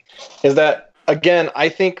drip is that, again, I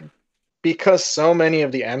think because so many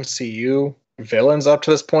of the MCU villains up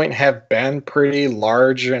to this point have been pretty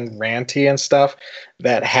large and ranty and stuff,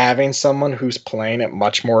 that having someone who's playing it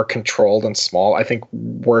much more controlled and small, I think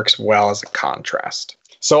works well as a contrast.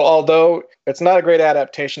 So although it's not a great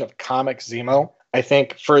adaptation of comic Zemo, I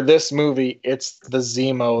think for this movie, it's the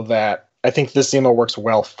Zemo that I think this Zemo works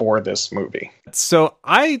well for this movie. So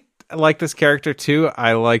I like this character too.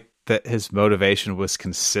 I like that his motivation was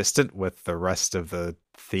consistent with the rest of the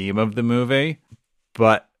theme of the movie.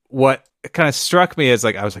 But what kind of struck me is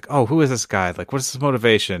like, I was like, oh, who is this guy? Like, what's his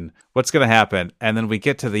motivation? What's going to happen? And then we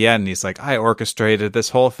get to the end and he's like, I orchestrated this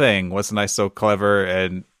whole thing. Wasn't I so clever?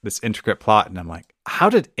 And this intricate plot. And I'm like, how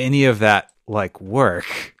did any of that like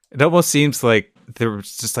work? It almost seems like there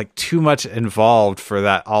was just like too much involved for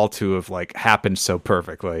that all to have like happened so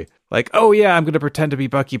perfectly. Like, oh yeah, I'm going to pretend to be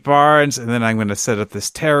Bucky Barnes, and then I'm going to set up this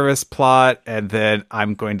terrorist plot, and then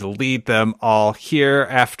I'm going to lead them all here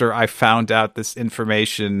after I found out this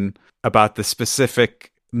information about the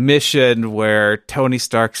specific mission where Tony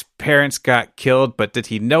Stark's parents got killed. But did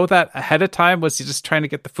he know that ahead of time? Was he just trying to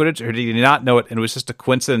get the footage, or did he not know it and it was just a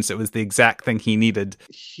coincidence? It was the exact thing he needed.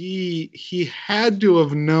 He had to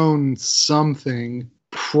have known something,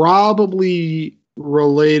 probably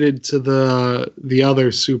related to the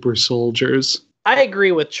other super soldiers. I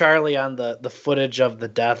agree with Charlie on the footage of the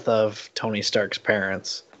death of Tony Stark's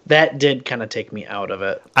parents. That did kind of take me out of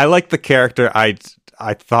it. I like the character. I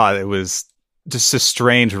thought it was just a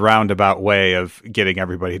strange roundabout way of getting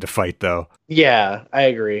everybody to fight, though. Yeah, I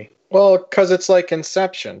agree. Well, because it's like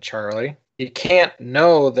Inception, Charlie. You can't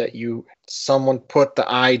know that someone put the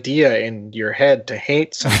idea in your head to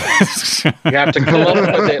hate someone. You have to come up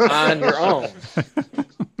with it on your own.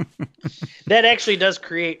 That actually does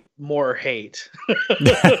create more hate.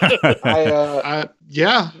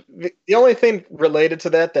 Yeah. The only thing related to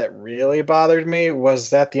that really bothered me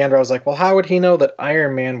was at the end where I was like, well, how would he know that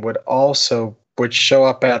Iron Man would show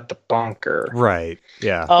up at the bunker? Right.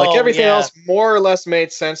 Yeah. Like everything else more or less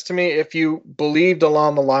made sense to me if you believed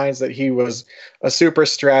along the lines that he was a super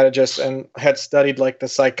strategist and had studied like the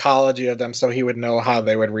psychology of them so he would know how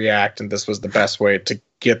they would react, and this was the best way to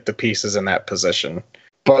get the pieces in that position.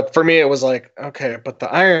 But for me, it was like, okay, but the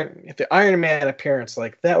Iron Man appearance,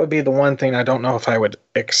 like that would be the one thing I don't know if I would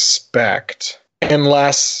expect,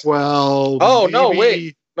 unless. Well. Oh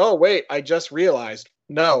maybe... no, wait! I just realized.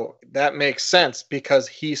 No, that makes sense because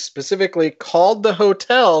he specifically called the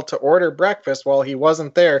hotel to order breakfast while he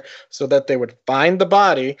wasn't there, so that they would find the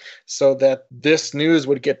body, so that this news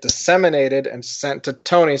would get disseminated and sent to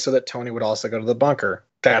Tony, so that Tony would also go to the bunker.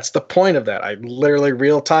 That's the point of that. I literally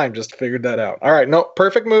real time just figured that out. All right, no,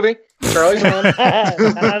 perfect movie. Charlie's on.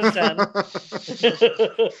 10 out of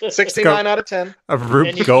 10. 69 out of 10. A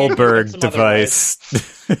Rube Goldberg device.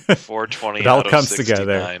 420 it all out of comes 69.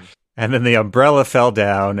 together. And then the umbrella fell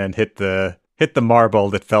down and hit the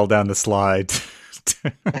marble that fell down the slide.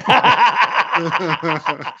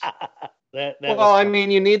 Well, I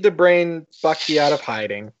mean, you need to bring Bucky out of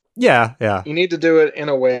hiding. Yeah. You need to do it in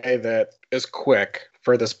a way that is quick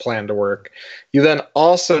for this plan to work. You then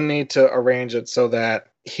also need to arrange it so that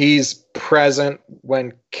he's present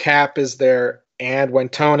when Cap is there and when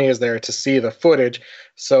Tony is there to see the footage,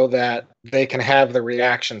 so that they can have the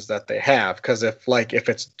reactions that they have. Because if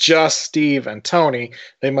it's just Steve and Tony,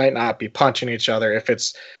 they might not be punching each other. If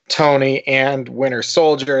it's Tony and Winter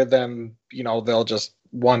Soldier, then they'll just,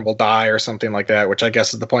 one will die or something like that, which I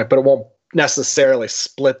guess is the point. But it won't necessarily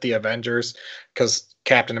split the Avengers, because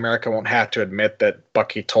Captain America won't have to admit that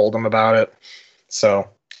Bucky told him about it. So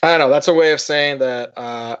I don't know. That's a way of saying that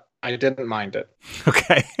I didn't mind it.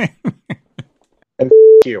 Okay. And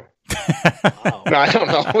you. Wow. No, I don't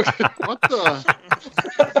know. What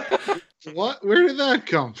the? What? Where did that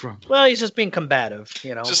come from? Well, he's just being combative,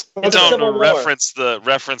 Just It's a civil don't war. reference the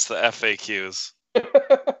FAQs.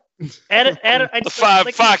 Adam, The five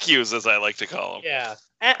FAQs, as I like to call them. Yeah.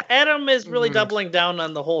 Adam is really doubling down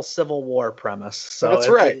on the whole Civil War premise. So That's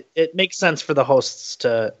right. It makes sense for the hosts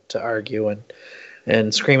to argue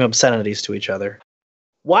and scream obscenities to each other.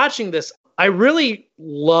 Watching this, I really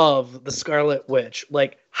love the Scarlet Witch,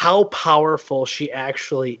 like how powerful she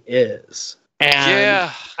actually is.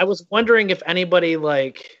 And I was wondering if anybody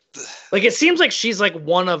like it seems like she's like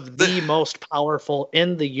one of the most powerful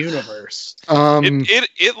in the universe.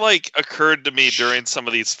 It like occurred to me during some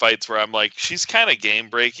of these fights where I'm like, she's kind of game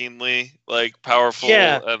breakingly like powerful,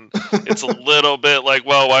 and it's a little bit like,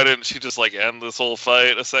 well, why didn't she just like end this whole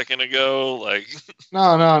fight a second ago? Like,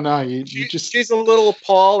 no, she's a little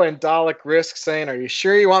Paul and Dalek Risk saying, "Are you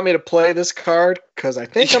sure you want me to play this card? Because I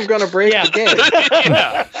think I'm going to break the game."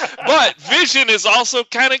 Yeah. But Vision is also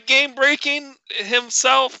kind of game breaking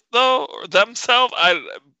himself, though, or themselves.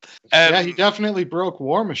 And, Yeah, he definitely broke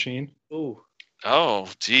War Machine. Ooh. oh,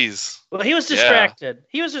 geez. Well, he was distracted.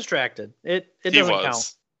 He was distracted. It He doesn't was.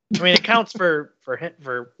 count. I mean, it counts for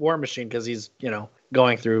War Machine because he's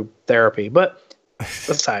going through therapy. But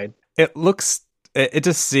aside, It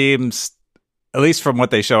just seems, at least from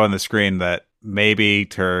what they show on the screen, that maybe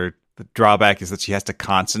the drawback is that she has to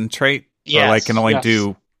concentrate. Yes. Or like can only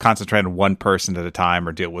Yes. concentrate on one person at a time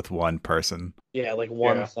or deal with one person. yeah, like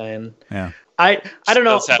one Yeah. thing. Yeah. I don't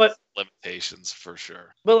know, Does have but limitations for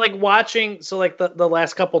sure. But like watching, so like the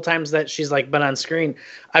last couple times that she's like been on screen,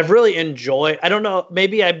 I've really enjoyed. I don't know,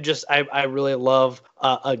 maybe I really love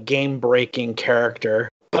a game breaking character,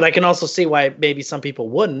 but I can also see why maybe some people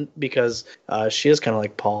wouldn't because she is kind of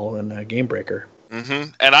like Paul in a Game Breaker.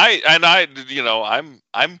 Mm-hmm. And I,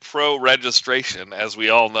 I'm pro registration, as we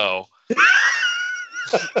all know.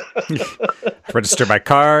 Register my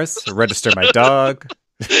cars, register my dog.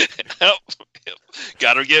 Yep.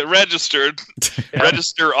 Gotta get registered.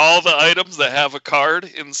 Register all the items that have a card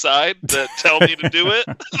inside that tell me to do it.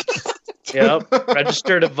 Yep,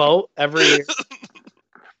 register to vote every year.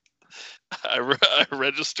 I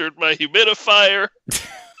registered my humidifier.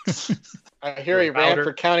 I hear he ran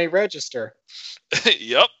for county register.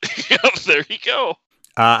 Yep, there you go.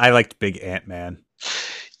 I liked Big Ant-Man.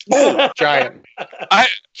 Oh, giant.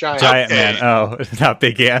 Giant. Giant Okay. Man. Oh, not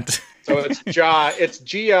Big Ant. So it's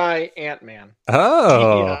G.I. Ant-Man.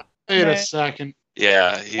 Oh. Yeah. Wait a second.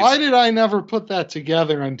 Yeah. Why did I never put that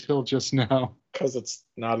together until just now? Because it's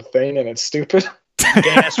not a thing and it's stupid.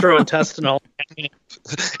 Gastrointestinal.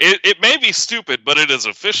 It may be stupid, but it is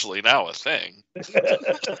officially now a thing.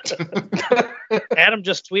 Adam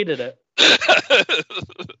just tweeted it.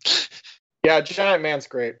 Yeah, Giant Man's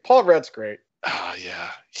great. Paul Rudd's great. Oh yeah,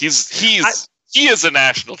 he is a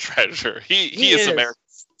national treasure. He is America's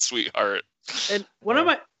sweetheart. And one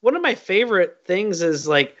of my favorite things is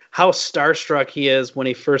like how starstruck he is when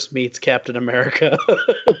he first meets Captain America.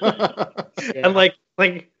 Yeah. And like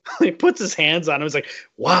he puts his hands on him. He's like,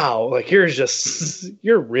 wow, like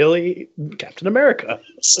you're really Captain America.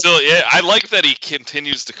 Still, yeah, I like that he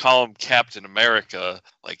continues to call him Captain America,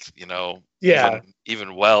 like, Yeah.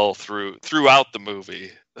 even well throughout the movie.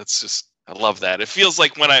 That's just, I love that. It feels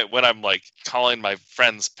like when I'm like calling my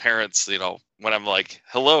friends' parents, when I'm like,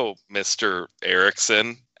 hello, Mr.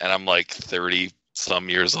 Erickson, and I'm like 30 some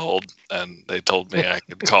years old, and they told me I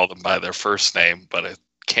could call them by their first name, but I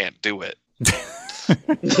can't do it.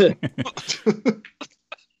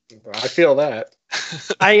 I feel that.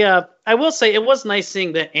 I will say it was nice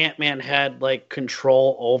seeing that Ant-Man had like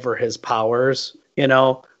control over his powers,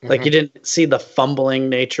 like you didn't see the fumbling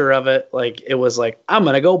nature of it. Like it was like, I'm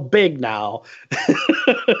going to go big now.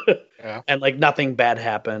 Yeah. And like nothing bad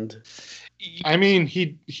happened. I mean,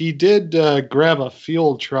 he did grab a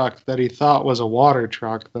fuel truck that he thought was a water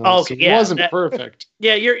truck, though. Oh, so it yeah, wasn't perfect.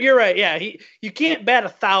 Yeah, you're right. Yeah, you can't bat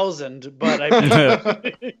 1,000, but I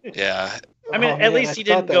mean, Yeah. at least he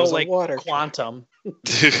didn't that go was a like water truck. quantum.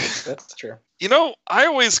 That's true. I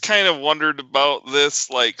always kind of wondered about this.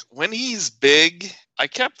 Like, when he's big, I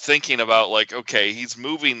kept thinking about, like, okay, he's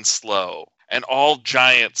moving slow, and all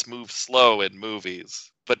giants move slow in movies.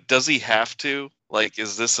 But does he have to? Like,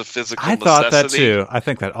 is this a physical I necessity? thought that too. I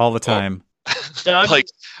think that all the time. Doug, Like,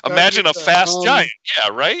 imagine a fast Um, giant. Yeah,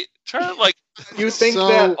 right? Charlie, like, You think So-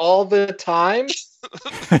 that all the time?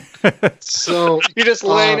 So You're just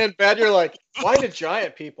laying in bed. You're like, why do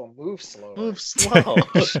giant people move slow? move slow.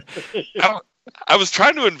 I was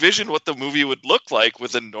trying to envision what the movie would look like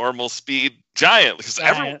with a normal speed giant, because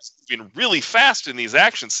everyone's moving really fast in these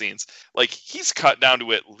action scenes. Like, he's cut down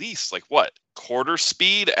to at least quarter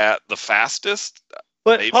speed at the fastest.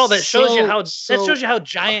 But Maybe. Paul, that shows you So- how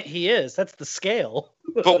giant he is. That's the scale.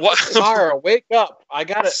 But what? Tara, wake up! I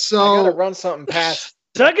gotta run something past.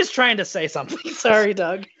 Doug is trying to say something. Sorry,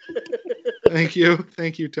 Doug. Thank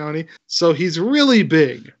you, Tony. So he's really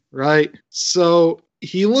big, right? So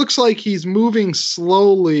he looks like he's moving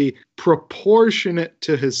slowly, proportionate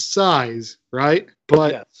to his size, right?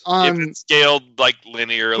 But Yes. If it's scaled like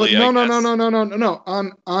linearly, But I guess. no.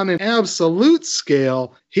 On an absolute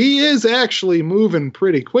scale, he is actually moving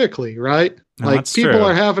pretty quickly, right? No, Like that's people true.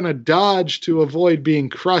 are having to dodge to avoid being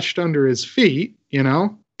crushed under his feet,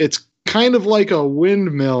 It's kind of like a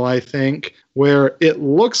windmill, I think, where it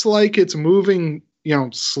looks like it's moving,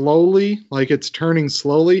 slowly, like it's turning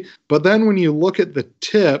slowly. But then when you look at the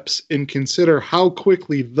tips and consider how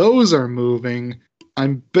quickly those are moving,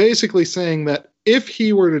 I'm basically saying that if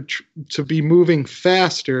he were to be moving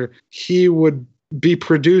faster, he would be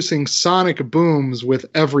producing sonic booms with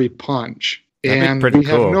every punch. And we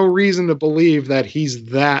have no reason to believe that he's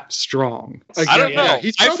that strong. Again, I don't know. Yeah,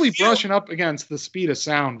 he's probably brushing up against the speed of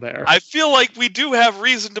sound there. I feel like we do have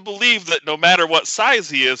reason to believe that no matter what size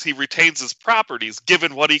he is, he retains his properties,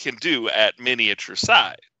 given what he can do at miniature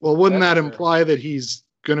size. Well, wouldn't that imply that he's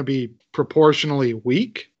going to be proportionally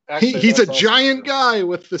weak? Actually, he's a giant guy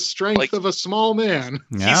with the strength of a small man.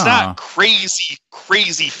 Yeah. He's not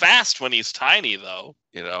crazy fast when he's tiny, though.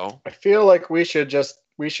 You know, I feel like we should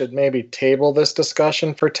maybe table this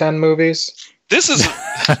discussion for 10 movies. This is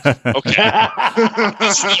okay.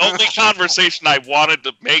 This is the only conversation I wanted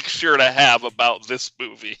to make sure to have about this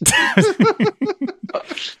movie.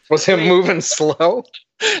 Was him moving slow?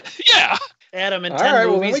 Yeah. Adam, in 10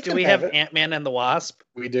 movies, do we have Ant-Man and the Wasp?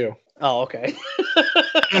 We do. Oh, okay.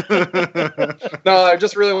 No, I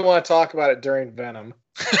just really want to talk about it during Venom.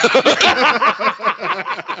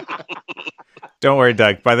 Don't worry,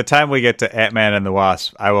 Doug. By the time we get to Ant-Man and the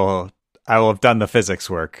Wasp, I will have done the physics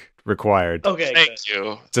work required. Okay, thank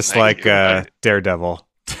you. Just like Daredevil.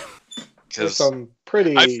 There's some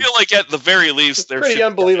pretty. I feel like at the very least, there's pretty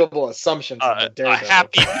unbelievable assumptions. A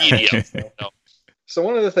happy medium. So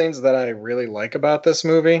one of the things that I really like about this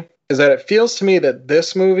movie is that it feels to me that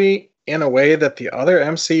this movie, in a way that the other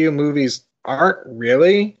MCU movies aren't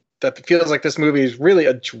really, that it feels like this movie really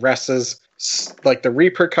addresses like the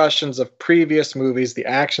repercussions of previous movies, the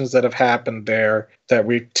actions that have happened there that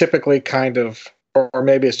we typically kind of, or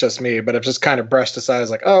maybe it's just me, but I've just kind of brushed aside as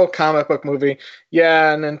like, oh, comic book movie.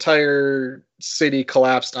 Yeah, an entire city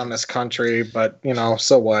collapsed on this country, but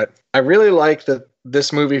so what? I really like that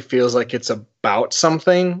this movie feels like it's about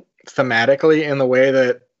something thematically in the way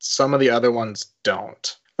that some of the other ones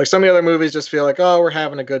don't. Like some of the other movies just feel like, oh, we're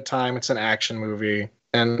having a good time. It's an action movie.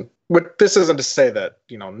 And this isn't to say that,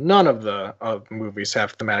 none of the movies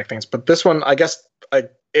have thematic things, but this one, I guess,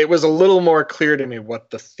 it was a little more clear to me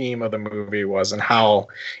what the theme of the movie was and how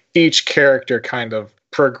each character kind of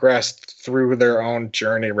progressed through their own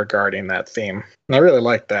journey regarding that theme. And I really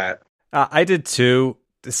liked that. I did too,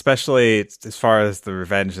 especially as far as the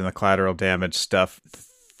revenge and the collateral damage stuff. The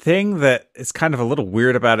thing that is kind of a little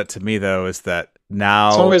weird about it to me, though, is that now...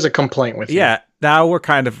 It's always a complaint with you. Yeah, now we're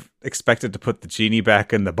kind of expected to put the genie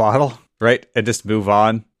back in the bottle, right? And just move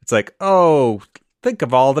on. It's like, oh, think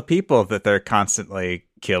of all the people that they're constantly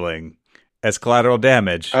killing as collateral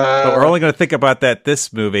damage. But we're only going to think about that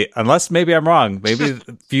this movie, unless maybe I'm wrong. Maybe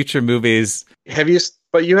future movies...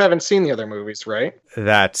 But you haven't seen the other movies, right?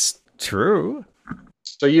 That's true.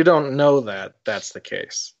 So you don't know that that's the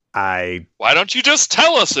case. Why don't you just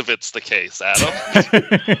tell us if it's the case, Adam?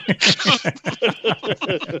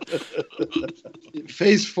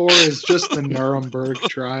 Phase 4 is just the Nuremberg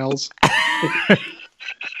trials.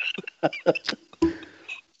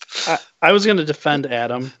 I was going to defend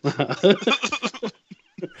Adam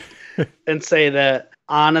and say that,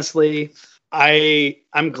 honestly,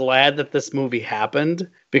 I'm glad that this movie happened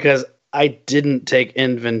because I didn't take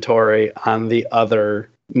inventory on the other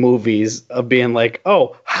movies of being like,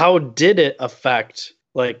 oh, how did it affect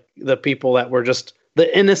like the people that were just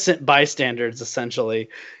the innocent bystanders, essentially?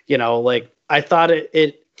 Like I thought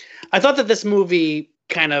that this movie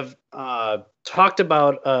kind of talked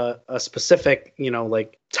about a specific,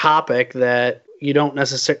 like topic that you don't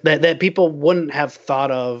necessarily that people wouldn't have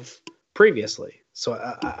thought of previously. So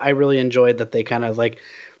I really enjoyed that they kind of like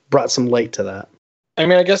brought some light to that. I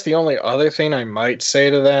mean, I guess the only other thing I might say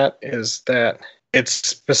to that is that it's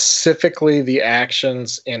specifically the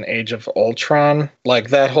actions in Age of Ultron. Like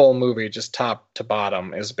that whole movie, just top to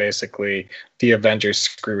bottom, is basically the Avengers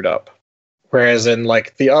screwed up. Whereas in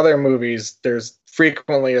like the other movies, there's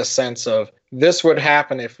frequently a sense of this would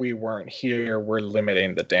happen if we weren't here. We're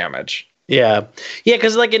limiting the damage. Yeah.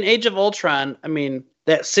 Because like in Age of Ultron, I mean,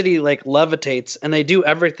 that city like levitates and they do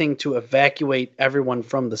everything to evacuate everyone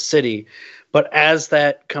from the city. But as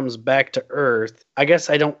that comes back to Earth, I guess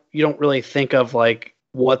you don't really think of like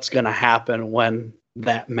what's going to happen when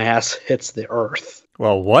that mass hits the Earth.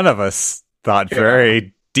 Well, one of us thought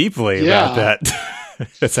very deeply about that.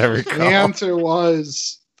 As I recall. The answer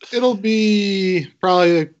was it'll be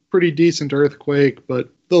probably a pretty decent earthquake, but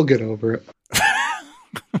they'll get over it.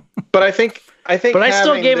 But I think. But I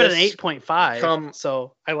still gave it an 8.5,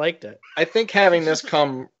 so I liked it. I think having this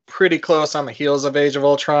come pretty close on the heels of Age of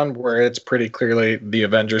Ultron, where it's pretty clearly the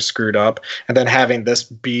Avengers screwed up, and then having this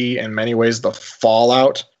be, in many ways, the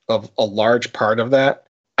fallout of a large part of that,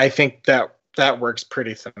 I think that works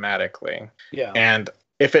pretty thematically. Yeah. And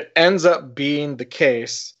if it ends up being the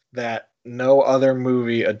case that no other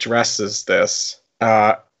movie addresses this,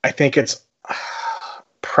 I think it's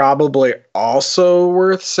probably also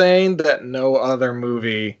worth saying that no other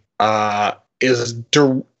movie is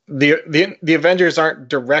the Avengers aren't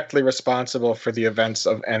directly responsible for the events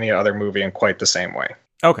of any other movie in quite the same way.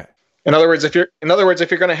 Okay. In other words, if you're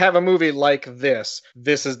going to have a movie like this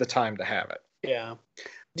is the time to have it. Yeah.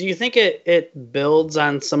 Do you think it builds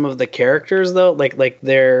on some of the characters though? Like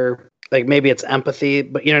they're like maybe it's empathy,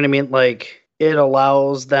 but you know what I mean? Like it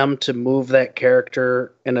allows them to move that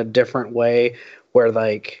character in a different way where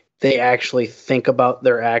like they actually think about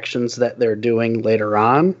their actions that they're doing later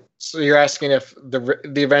on. So you're asking if the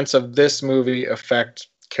events of this movie affect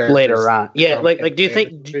characters later on. Yeah, like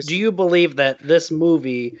do you believe that this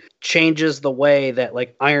movie changes the way that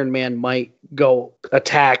like Iron Man might go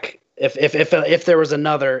attack if there was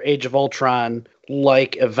another Age of Ultron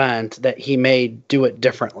like event that he may do it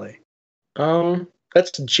differently?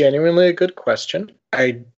 That's genuinely a good question.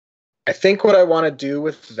 I think what I want to do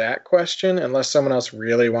with that question, unless someone else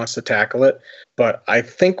really wants to tackle it, but I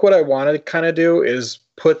think what I want to kind of do is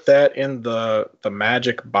put that in the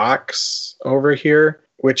magic box over here,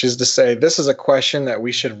 which is to say this is a question that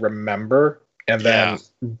we should remember and then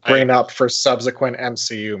bring up for subsequent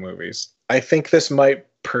MCU movies. I think this might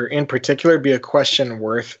in particular be a question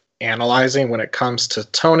worth analyzing when it comes to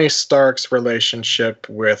Tony Stark's relationship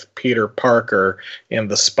with Peter Parker in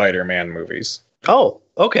the Spider-Man movies. Oh,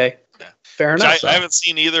 okay. Fair enough. I haven't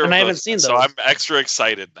seen either of them. I haven't seen those. So I'm extra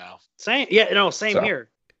excited now. Same here.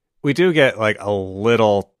 We do get like a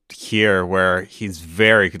little here where he's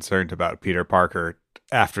very concerned about Peter Parker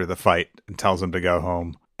after the fight and tells him to go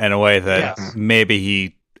home in a way that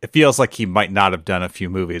maybe it feels like he might not have done a few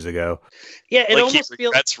movies ago. Yeah, it like almost he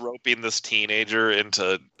regrets roping this teenager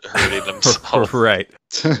into hurting himself. Right.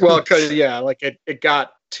 Well, because like it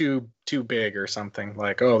got too big or something.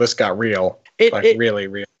 Like, oh, this got real. Really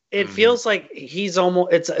real. It feels like he's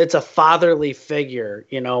almost it's a fatherly figure,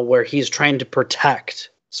 where he's trying to protect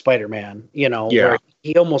Spider-Man, where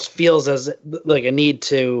he almost feels as like a need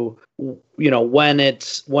to, when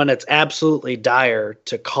it's absolutely dire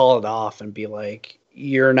to call it off and be like,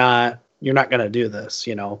 you're not going to do this,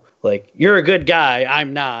 like you're a good guy.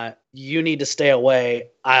 I'm not, you need to stay away.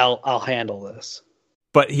 I'll handle this.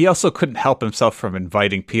 But he also couldn't help himself from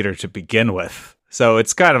inviting Peter to begin with. So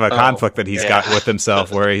it's kind of a conflict that he's got with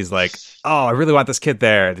himself where he's like, oh, I really want this kid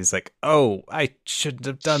there. And he's like, oh, I shouldn't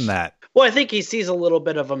have done that. Well, I think he sees a little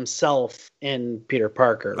bit of himself in Peter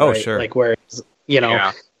Parker. Oh, right? sure. Like where,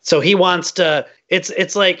 so he wants to,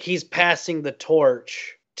 it's like he's passing the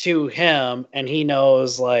torch to him and he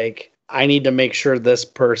knows like, I need to make sure this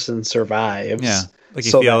person survives. Yeah. Like he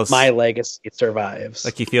so feels that my legacy survives.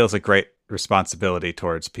 Like he feels a great responsibility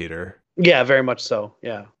towards Peter. Yeah, very much so.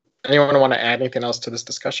 Yeah. Anyone want to add anything else to this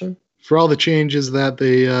discussion? For all the changes that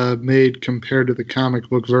they made compared to the comic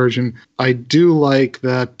book version, I do like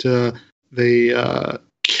that they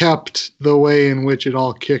kept the way in which it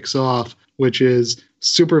all kicks off, which is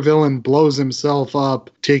supervillain blows himself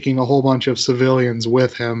up, taking a whole bunch of civilians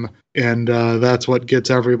with him, and that's what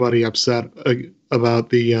gets everybody upset about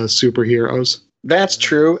the superheroes. That's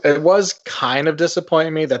true. It was kind of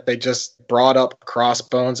disappointing me that they just brought up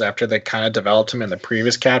Crossbones after they kind of developed him in the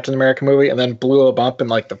previous Captain America movie and then blew him up in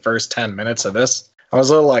like the first 10 minutes of this. I was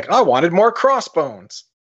a little like, I wanted more Crossbones.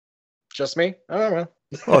 Just me? I don't know.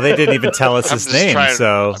 Well, they didn't even tell us his name,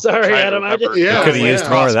 so... Sorry, Adam. I could have used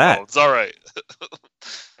more of that. It's all right.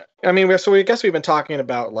 I mean, so we guess we've been talking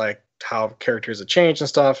about like how characters have changed and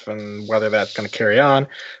stuff and whether that's going to carry on.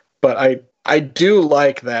 But I do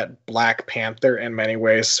like that Black Panther in many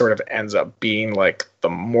ways sort of ends up being like the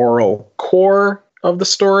moral core of the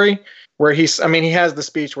story, where he has the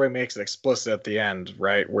speech where he makes it explicit at the end,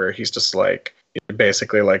 right? Where he's just like,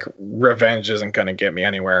 basically like, revenge isn't going to get me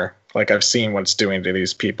anywhere. Like, I've seen what it's doing to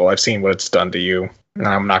these people. I've seen what it's done to you. And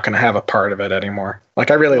I'm not going to have a part of it anymore. Like,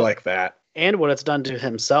 I really like that. And what it's done to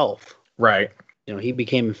himself. Right. He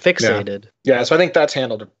became fixated. Yeah, so I think that's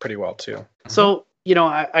handled pretty well too. So,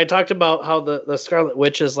 I talked about how the Scarlet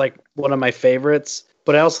Witch is like one of my favorites,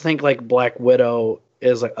 but I also think like Black Widow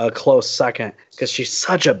is like a close second because she's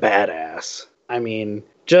such a badass. I mean,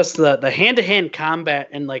 just the hand-to-hand combat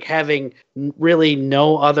and like having really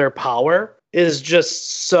no other power is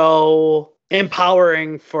just so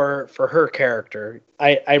empowering for her character.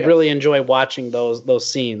 I really enjoy watching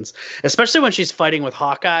those scenes, especially when she's fighting with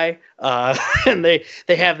Hawkeye. And they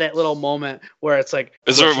have that little moment where it's like,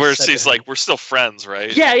 where she's like, we're still friends,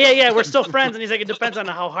 right? Yeah, we're still friends. And he's like, it depends on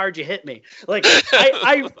how hard you hit me. Like,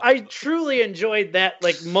 I truly enjoyed that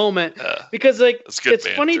like moment because like it's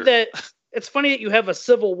funny that. It's funny that you have a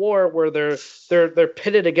civil war where they're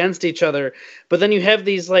pitted against each other, but then you have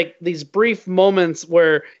these brief moments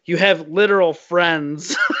where you have literal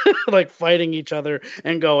friends like fighting each other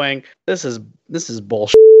and going, this is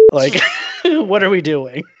bullshit. Like, what are we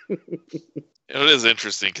doing? It is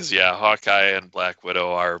interesting because, yeah, Hawkeye and Black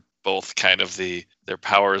Widow are both kind of their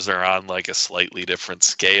powers are on like a slightly different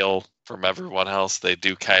scale from everyone else. They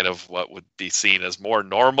do kind of what would be seen as more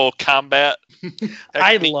normal combat.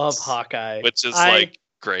 I love Hawkeye. Which is like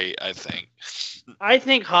great, I think. I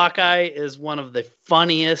think Hawkeye is one of the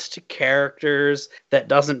funniest characters that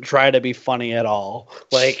doesn't try to be funny at all.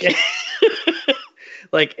 Like,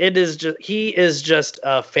 like he is just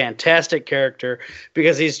a fantastic character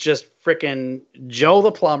because he's just freaking Joe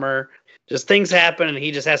the plumber. Just things happen and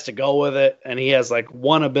he just has to go with it. And he has like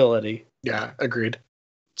one ability. Yeah, agreed.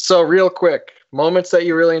 So real quick, moments that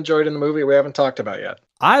you really enjoyed in the movie we haven't talked about yet.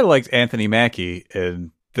 I liked Anthony Mackie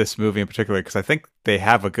in this movie in particular because I think they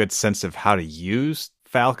have a good sense of how to use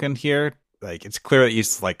Falcon here. Like, it's clear that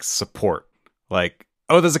he's like support. Like,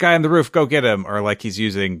 oh, there's a guy on the roof, go get him. Or like he's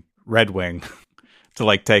using Red Wing to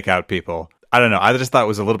like take out people. I don't know. I just thought it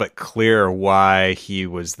was a little bit clearer why he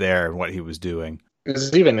was there and what he was doing. Is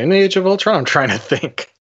it even in Age of Ultron? I'm trying to think.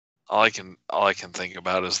 All I can think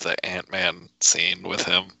about is the Ant-Man scene with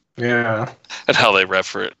him. Yeah. And how they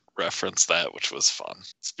referenced that, which was fun.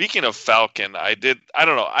 Speaking of Falcon, I don't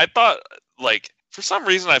know. I thought, like, for some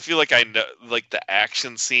reason, I feel like I know, like, the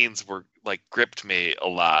action scenes were, like, gripped me a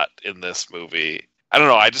lot in this movie. I don't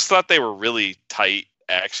know. I just thought they were really tight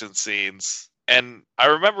action scenes. And I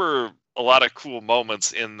remember a lot of cool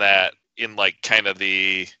moments in that, in, like, kind of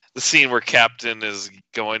the scene where Captain is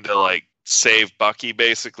going to, like, save Bucky,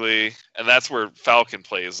 basically. And that's where Falcon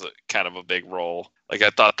plays kind of a big role. Like, I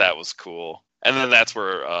thought that was cool. And then that's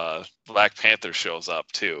where Black Panther shows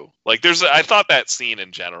up, too. Like, I thought that scene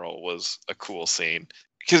in general was a cool scene.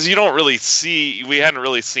 Because we hadn't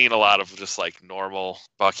really seen a lot of just, like, normal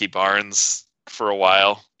Bucky Barnes for a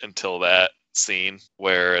while until that scene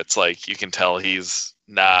where it's like, you can tell he's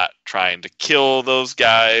not trying to kill those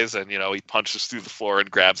guys, and, you know, he punches through the floor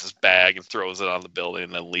and grabs his bag and throws it on the building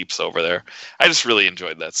and then leaps over there. I just really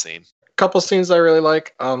enjoyed that scene. A couple scenes I really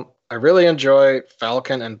like. I really enjoy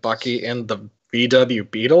Falcon and Bucky in the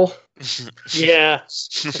VW Beetle. Yeah.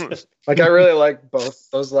 Like, I really like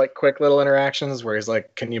both those, like, quick little interactions where he's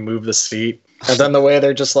like, can you move the seat? And then the way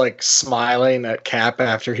they're just, like, smiling at Cap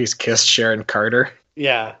after he's kissed Sharon Carter.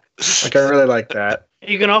 Yeah. Like, I really like that.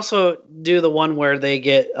 You can also do the one where they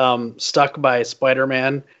get stuck by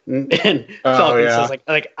Spider-Man and Falcon says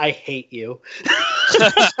like I hate you.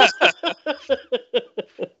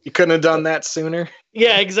 You couldn't have done that sooner.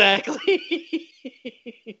 Yeah, exactly.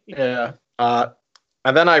 Yeah.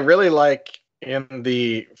 And then I really like in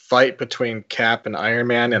the fight between Cap and Iron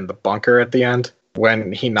Man in the bunker at the end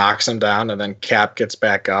when he knocks him down and then Cap gets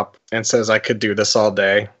back up and says, I could do this all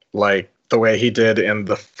day. Like the way he did in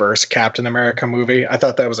the first Captain America movie. I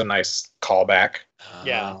thought that was a nice callback.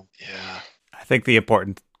 Yeah. I think the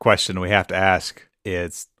important question we have to ask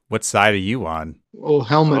is, what side are you on? Oh,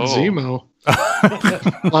 Helmet Zemo.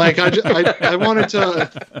 Like, I wanted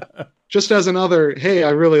to, just as another, hey,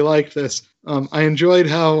 I really liked this. I enjoyed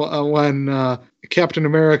how when Captain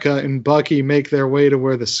America and Bucky make their way to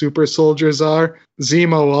where the super soldiers are,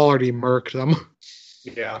 Zemo already murked them.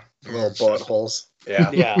 Yeah, little bullet holes.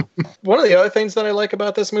 Yeah. Yeah. One of the other things that I like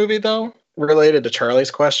about this movie, though, related to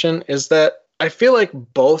Charlie's question, is that I feel like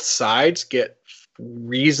both sides get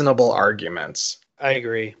reasonable arguments. I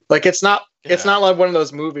agree. Like, it's not like one of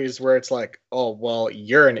those movies where it's like, oh, well,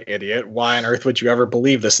 you're an idiot. Why on earth would you ever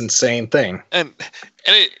believe this insane thing? And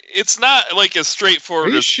it's not like as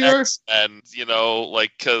straightforward as sure? And, you know,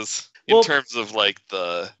 like, because in terms of like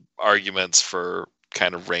the arguments for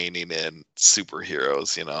kind of reining in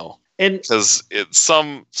superheroes, you know. Because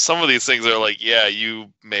some of these things are like, yeah,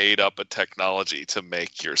 you made up a technology to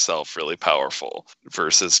make yourself really powerful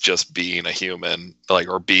versus just being a human, like,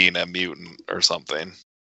 or being a mutant or something.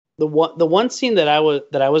 The one scene that I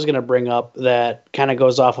was going to bring up that kind of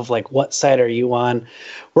goes off of like, what side are you on,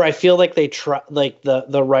 where I feel like they try, like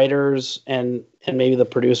the writers and maybe the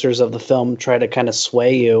producers of the film try to kind of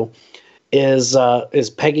sway you, is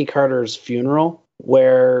Peggy Carter's funeral,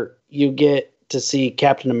 where you get to see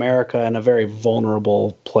Captain America in a very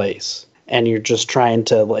vulnerable place. And you're just trying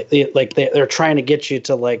to they're trying to get you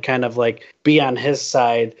to like kind of like be on his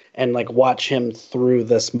side and like watch him through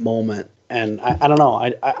this moment. And I don't know.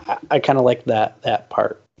 I kind of like that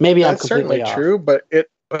part. Maybe that's I'm completely certainly off. true, but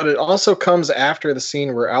it also comes after the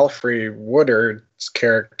scene where Alfre Woodard's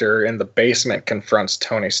character in the basement confronts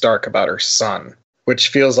Tony Stark about her son, which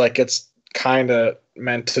feels like it's kind of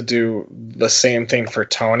meant to do the same thing for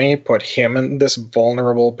Tony, put him in this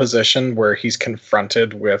vulnerable position where he's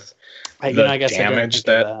confronted with the damage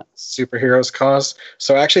that superheroes cause.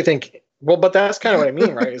 So I actually think, well, but that's kind of what I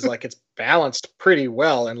mean, right? Is like it's balanced pretty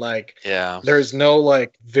well, and like Yeah. there's no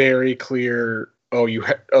like very clear. Oh,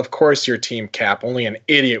 of course you're Team Cap. Only an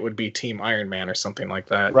idiot would be Team Iron Man or something like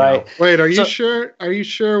that. Right. Wait, are you So- sure? Are you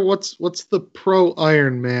sure? What's the pro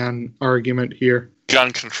Iron Man argument here?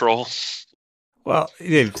 Gun control. Well,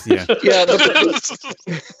 yeah. Yeah.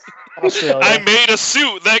 Australia. I made a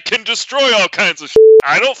suit that can destroy all kinds of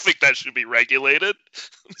I don't think that should be regulated.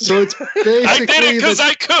 So it's I did it basically because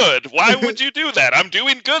I could. Why would you do that? I'm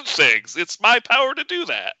doing good things. It's my power to do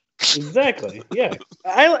that. Exactly. Yeah.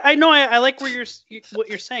 I know. I like what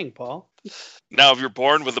you're saying, Paul. Now, if you're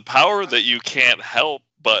born with a power that you can't help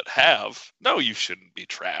but have, no, you shouldn't be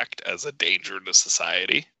tracked as a danger to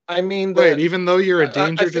society. I mean, wait, even though you're a I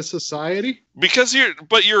danger to think- society? Because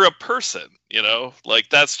you're a person, you know? Like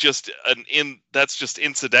that's just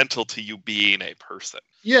incidental to you being a person.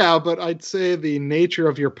 Yeah, but I'd say the nature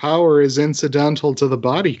of your power is incidental to the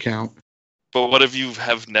body count. But what if you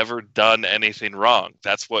have never done anything wrong?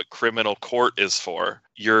 That's what criminal court is for.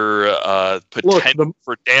 Your potential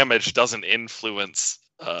for damage doesn't influence.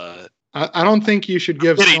 I don't think you should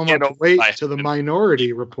give so much weight to the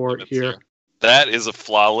Minority Report here. That is a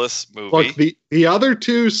flawless movie. Look, the other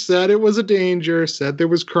two said it was a danger, said there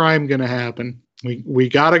was crime going to happen. We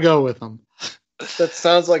got to go with them. That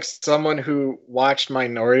sounds like someone who watched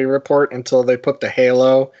Minority Report until they put the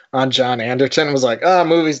halo on John Anderton and was like,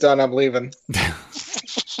 movie's done, I'm leaving.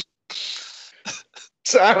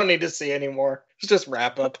 So I don't need to see anymore. It's just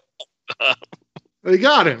wrap up. They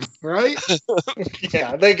got him, right?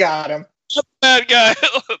 Yeah, they got him. Bad guy.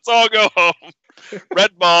 Let's all go home.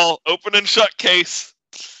 Red ball, open and shut case.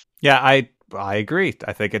 Yeah, I agree.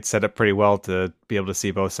 I think it set up pretty well to be able to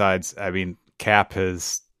see both sides. I mean, Cap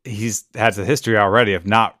has a history already of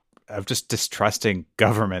just distrusting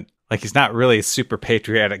government. Like he's not really a super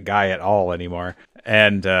patriotic guy at all anymore.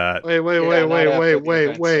 And wait,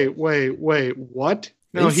 what?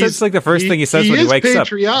 No, he's like the first thing he says when he wakes up. He's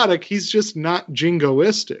patriotic. He's just not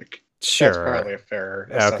jingoistic. Sure, that's probably a fair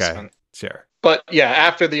assessment. Okay, sure. But yeah,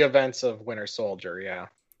 after the events of Winter Soldier, yeah.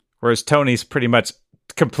 Whereas Tony's pretty much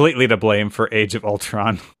completely to blame for Age of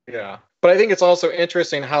Ultron. Yeah. But I think it's also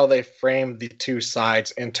interesting how they frame the two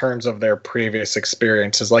sides in terms of their previous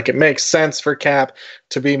experiences. Like, it makes sense for Cap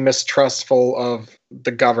to be mistrustful of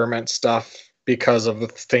the government stuff because of the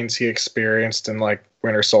things he experienced in, like,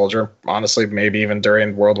 Winter Soldier. Honestly, maybe even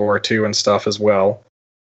during World War II and stuff as well.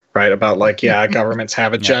 Right? About, like, yeah, governments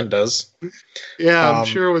have agendas. Yeah, I'm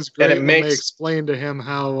sure it was great and it when makes, they explained to him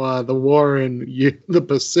how the war in the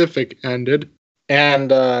Pacific ended.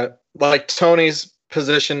 And, like, Tony's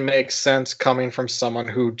position makes sense coming from someone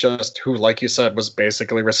who, like you said, was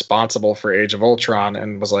basically responsible for Age of Ultron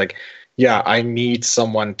and was like, yeah, I need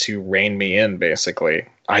someone to rein me in, basically.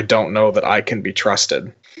 I don't know that I can be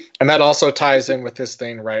trusted. And that also ties in with this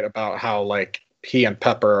thing, right, about how, like, he and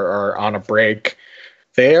Pepper are on a break.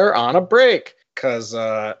 They're on a break because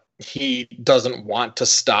he doesn't want to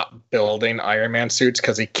stop building Iron Man suits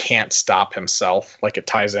because he can't stop himself. Like, it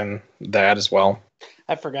ties in that as well.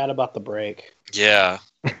 I forgot about the break. Yeah,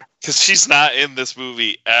 because she's not in this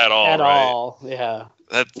movie at all. All, yeah.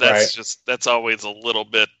 That's right. that's always a little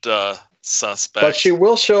bit suspect. But she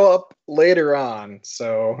will show up later on,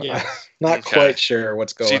 so Yeah. I'm not quite sure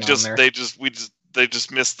what's going on there. They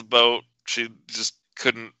just missed the boat. She just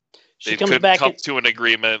couldn't. She They comes couldn't back. come to an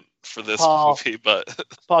agreement for this Paul. movie, but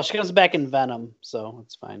Paul, she comes back in Venom, so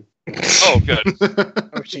it's fine. oh, good.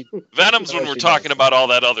 Venom's Oh, when we're she talking does. about all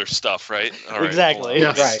that other stuff, right? All right, Exactly. hold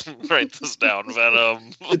on. Yes. Write this down,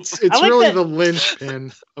 Venom. It's I like really that- the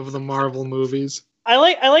linchpin of the Marvel movies. I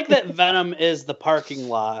like that Venom is the parking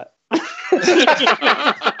lot.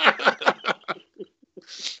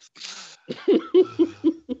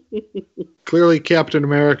 Clearly, Captain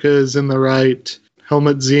America is in the right.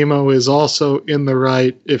 Helmut Zemo is also in the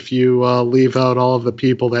right if you leave out all of the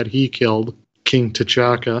people that he killed, King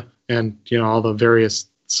T'Chaka, and all the various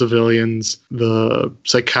civilians, the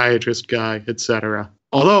psychiatrist guy, etc.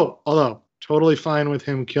 Although totally fine with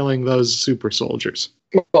him killing those super soldiers.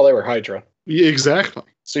 Well, they were Hydra. Yeah, exactly.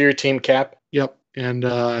 So you're Team Cap? Yep. And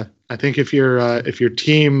I think if you're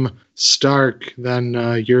Team Stark,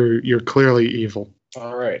 then you're clearly evil.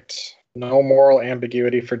 All right. No moral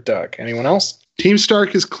ambiguity for Doug. Anyone else? Team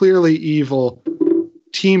Stark is clearly evil.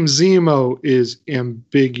 Team Zemo is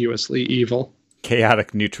ambiguously evil.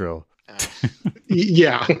 Chaotic neutral.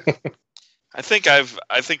 Yeah. I think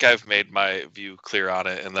I've made my view clear on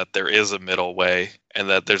it, and that there is a middle way, and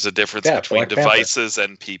that there's a difference between Black Panther. devices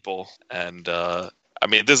and people. And I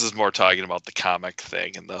mean, this is more talking about the comic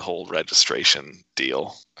thing and the whole registration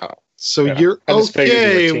deal. So Yeah. you're I just figured you were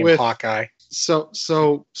okay Team with Hawkeye.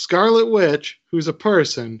 So Scarlet Witch, who's a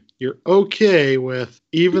person, you're okay with,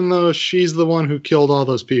 even though she's the one who killed all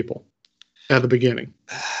those people at the beginning.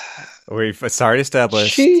 We've already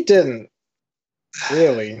established She didn't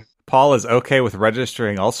really. Paul is okay with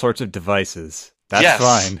registering all sorts of devices. That's Yes.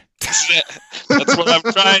 fine. That's what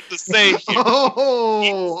I'm trying to say here.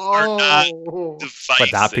 Oh, Devices.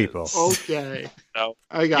 But not people. okay. No.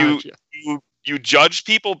 I got you. You judge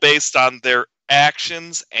people based on their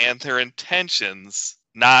actions and their intentions,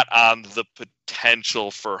 not on the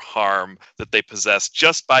potential for harm that they possess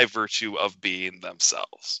just by virtue of being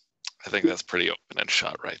themselves. I think that's pretty open and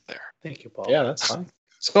shut right there. Thank you, Paul. Yeah, that's fine.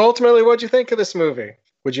 So ultimately, what'd you think of this movie?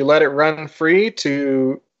 Would you let it run free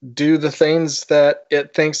to do the things that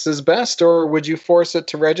it thinks is best, or would you force it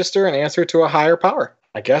to register and answer to a higher power?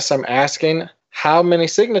 I guess I'm asking, how many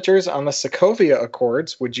signatures on the Sokovia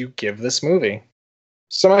Accords would you give this movie?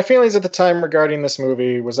 So my feelings at the time regarding this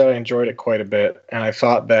movie was that I enjoyed it quite a bit, and I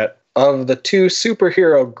thought that of the two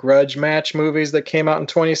superhero grudge match movies that came out in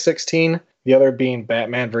 2016, the other being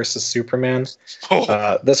Batman versus Superman,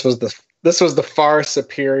 this was the far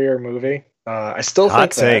superior movie. I still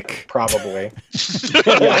Hot think take. that, probably.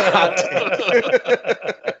 Yeah, hot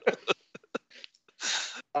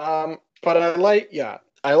take. But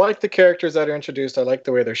I like the characters that are introduced. I like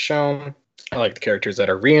the way they're shown. I like the characters that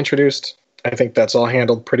are reintroduced. I think that's all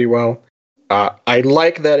handled pretty well. I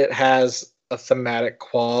like that it has a thematic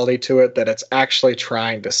quality to it, that it's actually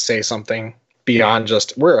trying to say something beyond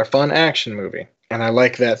just, we're a fun action movie. And I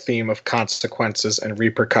like that theme of consequences and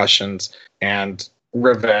repercussions and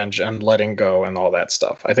revenge and letting go and all that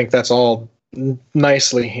stuff. I think that's all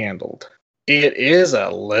nicely handled. It is a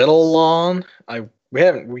little long.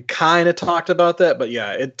 We kind of talked about that, but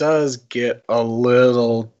yeah, it does get a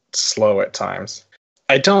little slow at times.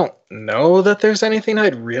 I don't know that there's anything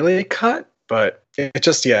I'd really cut, but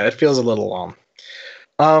it feels a little long.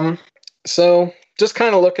 So just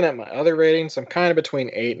kind of looking at my other ratings, I'm kind of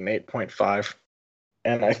between 8 and 8.5.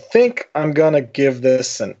 And I think I'm going to give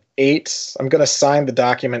this an 8. I'm going to sign the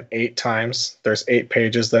document 8 times. There's 8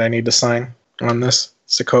 pages that I need to sign on this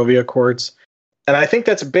Sokovia Accords. And I think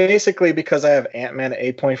that's basically because I have Ant-Man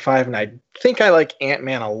at 8.5, and I think I like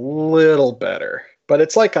Ant-Man a little better. But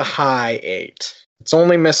it's like a high 8. It's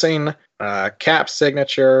only missing Cap's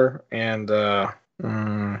signature and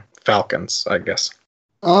Falcon's, I guess.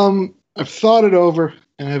 I've thought it over,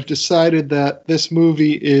 and I've decided that this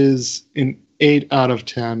movie is an 8 out of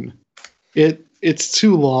 10. It's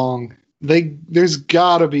too long. There's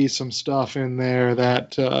got to be some stuff in there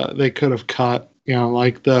that they could have cut. You know,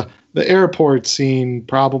 like the airport scene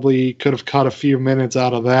probably could have cut a few minutes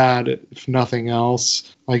out of that, if nothing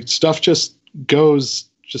else. Like, stuff just goes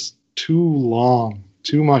just too long.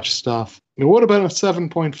 Too much stuff. It would have been a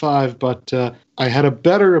 7.5, but I had a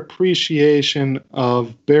better appreciation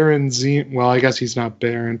of Baron Zemo. Well, I guess he's not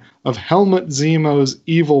Baron. Of Helmut Zemo's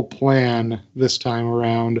evil plan this time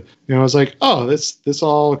around. You know, I was like, oh, this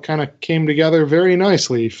all kind of came together very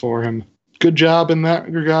nicely for him. Good job in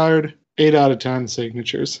that regard. 8 out of 10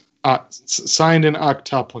 signatures. Signed in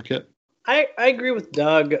octuplicate. I agree with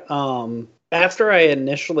Doug. After I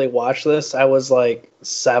initially watched this, I was like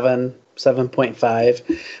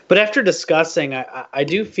 7.5. But after discussing, I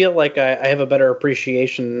do feel like I have a better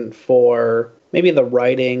appreciation for maybe the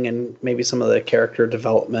writing and maybe some of the character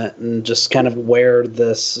development and just kind of where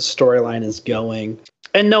this storyline is going.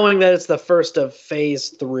 And knowing that it's the first of phase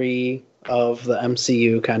 3 of the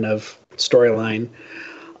MCU kind of storyline.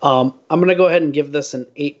 I'm going to go ahead and give this an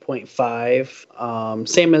 8.5.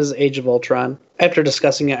 Same as Age of Ultron. After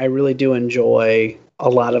discussing it, I really do enjoy a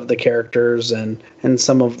lot of the characters and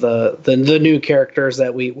some of the new characters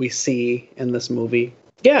that we see in this movie.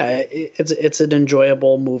 Yeah, it's an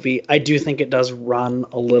enjoyable movie. I do think it does run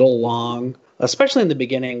a little long, especially in the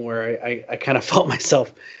beginning where I kind of felt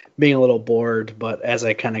myself being a little bored, but as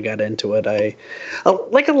I kind of got into it, I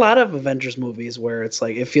like a lot of Avengers movies where it's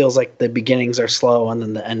like it feels like the beginnings are slow and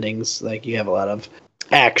then the endings, like you have a lot of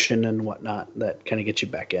action and whatnot that kind of get you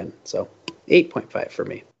back in. So 8.5 for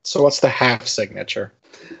me. So what's the half signature?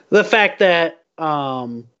 The fact that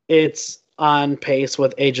it's on pace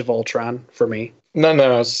with Age of Ultron for me.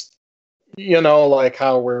 No. You know, like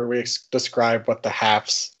how we describe what the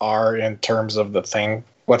halves are in terms of the thing.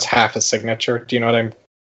 What's half a signature? Do you know what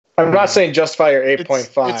I'm not saying justify your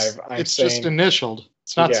 8.5. It's just initialed.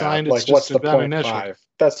 It's not signed. It's like, just what's the been initialed. 0.5?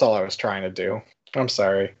 That's all I was trying to do. I'm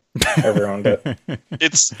sorry. I ruined it.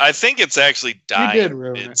 I think it's actually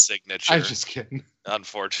dying in signature. I'm just kidding.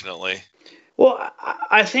 Unfortunately. Well,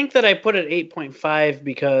 I think that I put it 8.5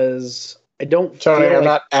 because I don't. Tony, feel I'm like-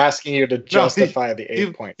 not asking you to justify the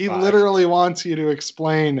 8.5. He literally wants you to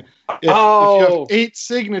explain if you have 8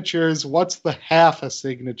 signatures, what's the half a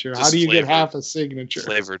signature? How Just do you get flavor. half a signature?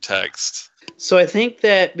 Flavor text. So I think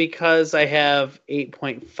that because I have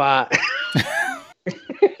 8.5.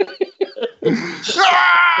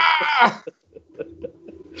 Ah!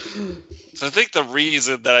 So I think the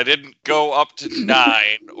reason that I didn't go up to 9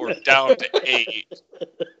 or down to 8.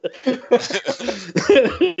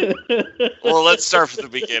 Well, let's start from the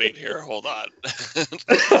beginning here. Hold on.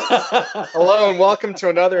 Hello and welcome to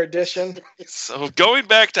another edition. So going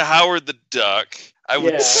back to Howard the Duck, I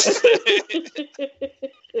would say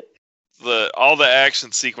all the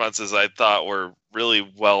action sequences I thought were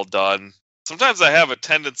really well done. Sometimes I have a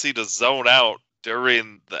tendency to zone out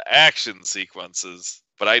during the action sequences,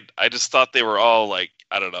 but I just thought they were all like,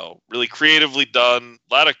 I don't know, really creatively done.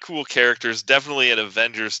 A lot of cool characters, definitely an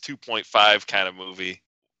Avengers 2.5 kind of movie.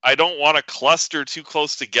 I don't want to cluster too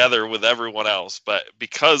close together with everyone else, but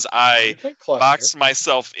because I boxed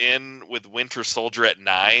myself in with Winter Soldier at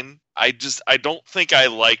 9, I don't think I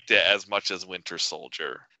liked it as much as Winter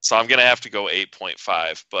Soldier. So I'm going to have to go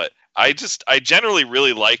 8.5, but I generally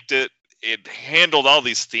really liked it. It handled all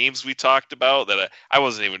these themes we talked about that I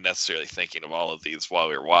wasn't even necessarily thinking of all of these while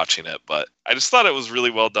we were watching it, but I just thought it was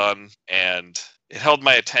really well done, and it held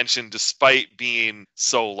my attention despite being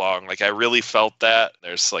so long. Like, I really felt that.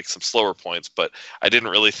 There's like some slower points, but I didn't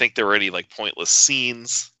really think there were any like pointless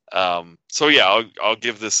scenes. So yeah, I'll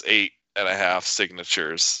give this 8.5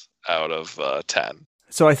 signatures out of 10.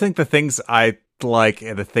 So I think the things I like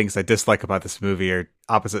and the things I dislike about this movie are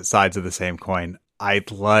opposite sides of the same coin. I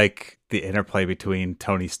like the interplay between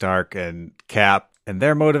Tony Stark and Cap and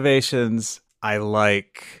their motivations. I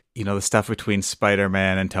like, the stuff between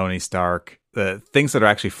Spider-Man and Tony Stark, the things that are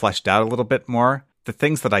actually fleshed out a little bit more. The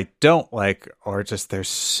things that I don't like are just there's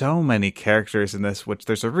so many characters in this, which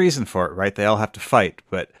there's a reason for it, right? They all have to fight,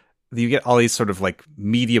 but you get all these sort of like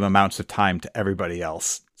medium amounts of time to everybody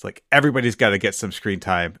else. It's like everybody's got to get some screen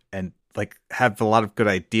time and like have a lot of good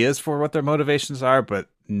ideas for what their motivations are, but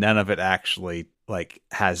none of it actually like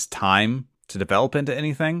has time to develop into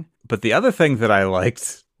anything. But the other thing that I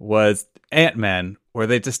liked was Ant-Man, where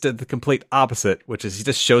they just did the complete opposite, which is he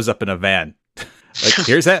just shows up in a van. Like,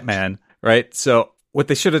 here's Ant-Man, right? So what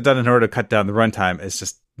they should have done in order to cut down the runtime is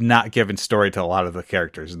just not giving story to a lot of the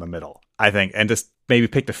characters in the middle, I think, and just maybe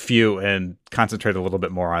picked a few and concentrate a little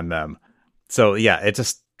bit more on them. So yeah, it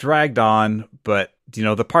just dragged on, but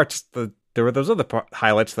the parts, there were those other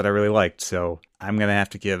highlights that I really liked. So I'm going to have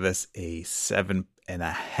to give this a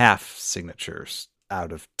 7.5 signatures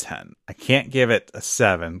out of 10. I can't give it a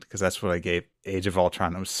 7 because that's what I gave Age of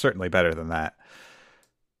Ultron. It was certainly better than that.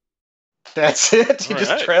 That's it? You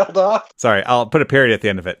just trailed off? Sorry, I'll put a period at the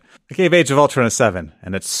end of it. I gave Age of Ultron a 7,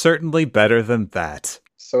 and it's certainly better than that.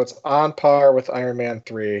 So it's on par with Iron Man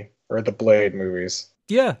 3 or the Blade movies.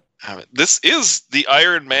 Yeah. This is the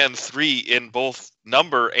Iron Man 3 in both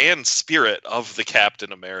number and spirit of the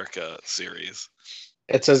Captain America series.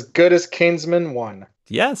 It's as good as Kingsman 1.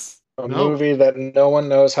 Yes. A movie that no one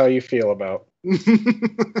knows how you feel about.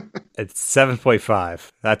 It's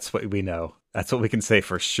 7.5. That's what we know. That's what we can say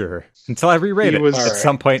for sure. Until I re-rate it at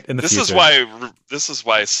some point in the future. This is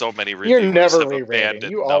why so many reviewers You're never have re-rating.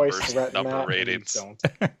 abandoned You always threaten number that. ratings. You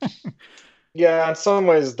don't. Yeah, in some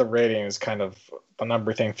ways the rating is kind of, the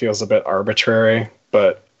number thing feels a bit arbitrary,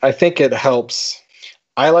 but I think it helps.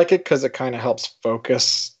 I like it because it kind of helps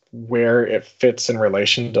focus where it fits in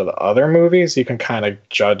relation to the other movies. You can kind of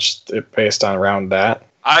judge it based on around that.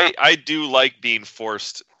 I do like being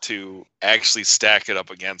forced to actually stack it up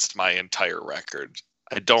against my entire record.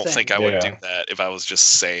 I don't think I would do that if I was just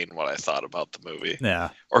saying what I thought about the movie. Yeah.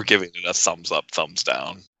 Or giving it a thumbs up, thumbs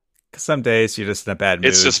down. Because some days you're just in a bad mood.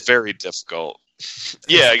 It's just very difficult.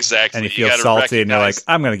 Yeah, exactly. And you feel salty and you're like,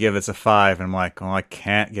 I'm going to give this a 5. And I'm like, well, I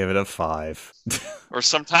can't give it a 5. Or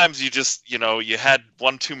sometimes you just, you had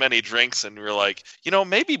one too many drinks and you're like,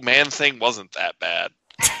 maybe Man-Thing wasn't that bad.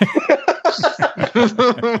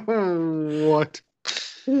 What?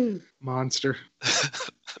 Monster.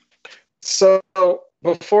 So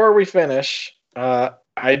before we finish,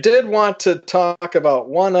 I did want to talk about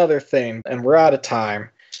one other thing, and we're out of time.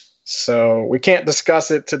 So we can't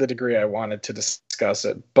discuss it to the degree I wanted to discuss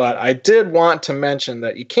it. But I did want to mention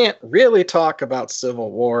that you can't really talk about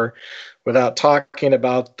Civil War without talking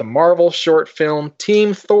about the Marvel short film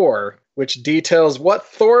Team Thor, which details what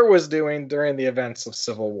Thor was doing during the events of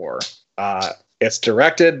Civil War. It's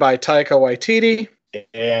directed by Taika Waititi,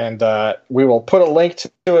 and we will put a link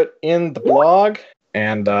to it in the blog.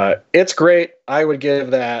 And it's great. I would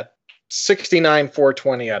give that 69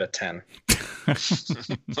 420 out of 10.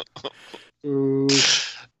 Ooh.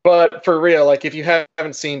 But for real, like if you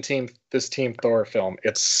haven't seen this Team Thor film,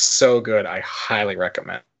 it's so good. I highly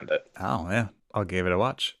recommend it. Oh, yeah. I'll give it a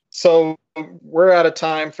watch. So we're out of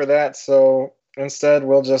time for that. So instead,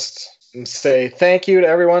 we'll just say thank you to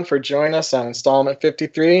everyone for joining us on installment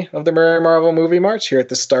 53 of the Merry Marvel Movie March here at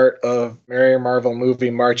the start of Merry Marvel Movie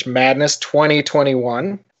March Madness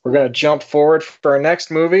 2021. We're going to jump forward for our next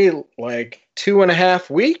movie like 2.5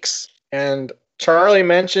 weeks. And Charlie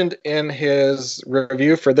mentioned in his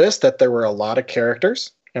review for this that there were a lot of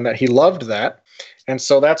characters and that he loved that. And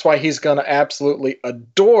so that's why he's going to absolutely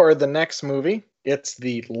adore the next movie. It's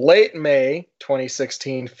the late May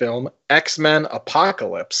 2016 film X-Men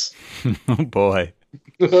Apocalypse. Oh, boy.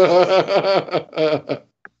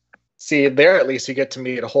 See, there at least you get to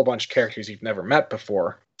meet a whole bunch of characters you've never met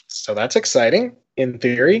before. So that's exciting, in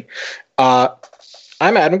theory. I'm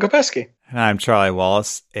Adam Kopeski. And I'm Charlie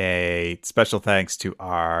Wallace. A special thanks to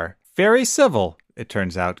our very civil, it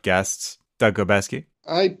turns out, guests, Doug Gobeski.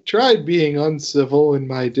 I tried being uncivil in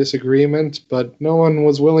my disagreement, but no one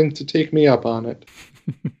was willing to take me up on it.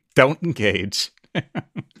 Don't engage.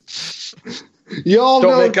 Y'all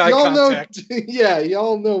Don't know, make eye y'all contact. know, yeah,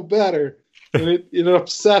 y'all know better. And it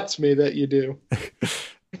upsets me that you do.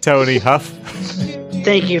 Tony Huff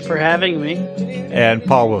Thank you for having me. and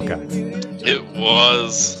Paul Wilcox. It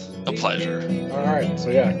was a pleasure. All right, so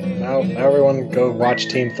yeah, now everyone go watch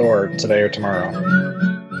Team Thor today or tomorrow.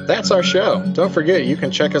 That's our show. Don't forget, you can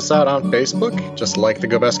check us out on Facebook, just like the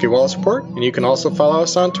Gobeski Wallace Report, and you can also follow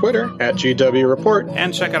us on Twitter at GW Report.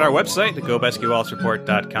 And check out our website,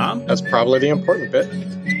 thegobeskiwallacereport.com. That's probably the important bit.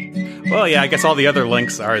 Well, yeah, I guess all the other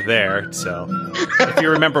links are there, so if you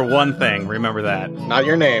remember one thing, remember that. Not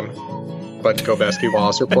your name, but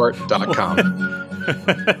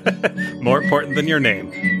GobeskiWallaceReport.com. More important than your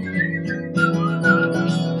name.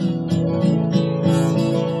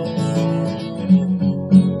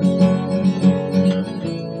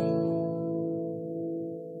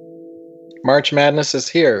 March Madness is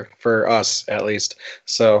here for us, at least.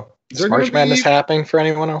 So is March Madness happening for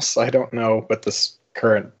anyone else? I don't know what this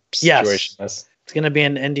current situation is. It's going to be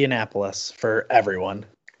in Indianapolis for everyone.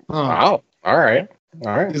 Oh. Wow. All right.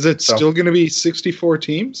 Is it still going to be 64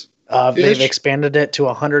 teams? They've expanded it to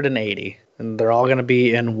 180, and they're all going to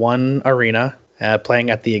be in one arena, playing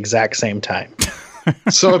at the exact same time.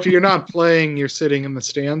 So if you're not playing, you're sitting in the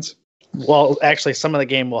stands? Well, actually, some of the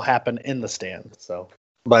game will happen in the stand. So,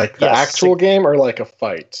 like the actual game, or like a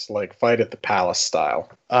fight, like Fight at the Palace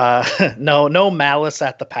style? No malice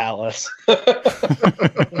at the palace.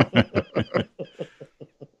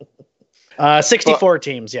 64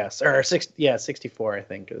 teams, yes, or 64. I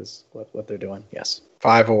think is what they're doing. Yes,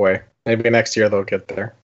 5 away. Maybe next year they'll get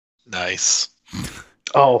there. Nice.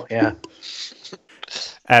 Oh yeah.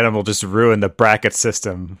 Adam will just ruin the bracket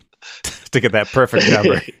system to get that perfect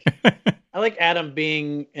number. I like Adam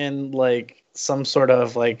being in like some sort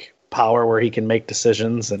of like power where he can make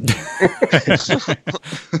decisions, and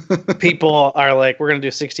people are like, "We're gonna do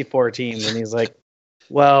 64 teams," and he's like,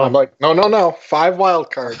 "Well," I'm like, no, 5 wild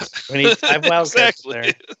cards. We need 5 wild Exactly. cards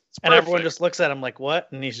there, and everyone just looks at him like, "What?"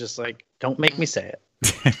 And he's just like, "Don't make me say it.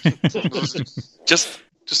 Just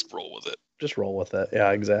roll with it. Just roll with it."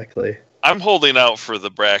 Yeah, exactly. I'm holding out for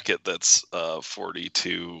the bracket that's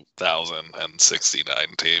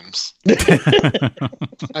 42,069 teams.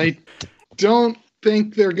 I don't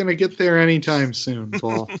think they're going to get there anytime soon,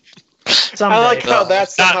 Paul. Someday. I like how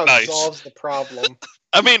that somehow nice. solves the problem.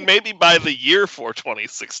 I mean, maybe by the year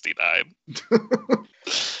 2069. Oh,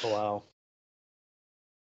 wow.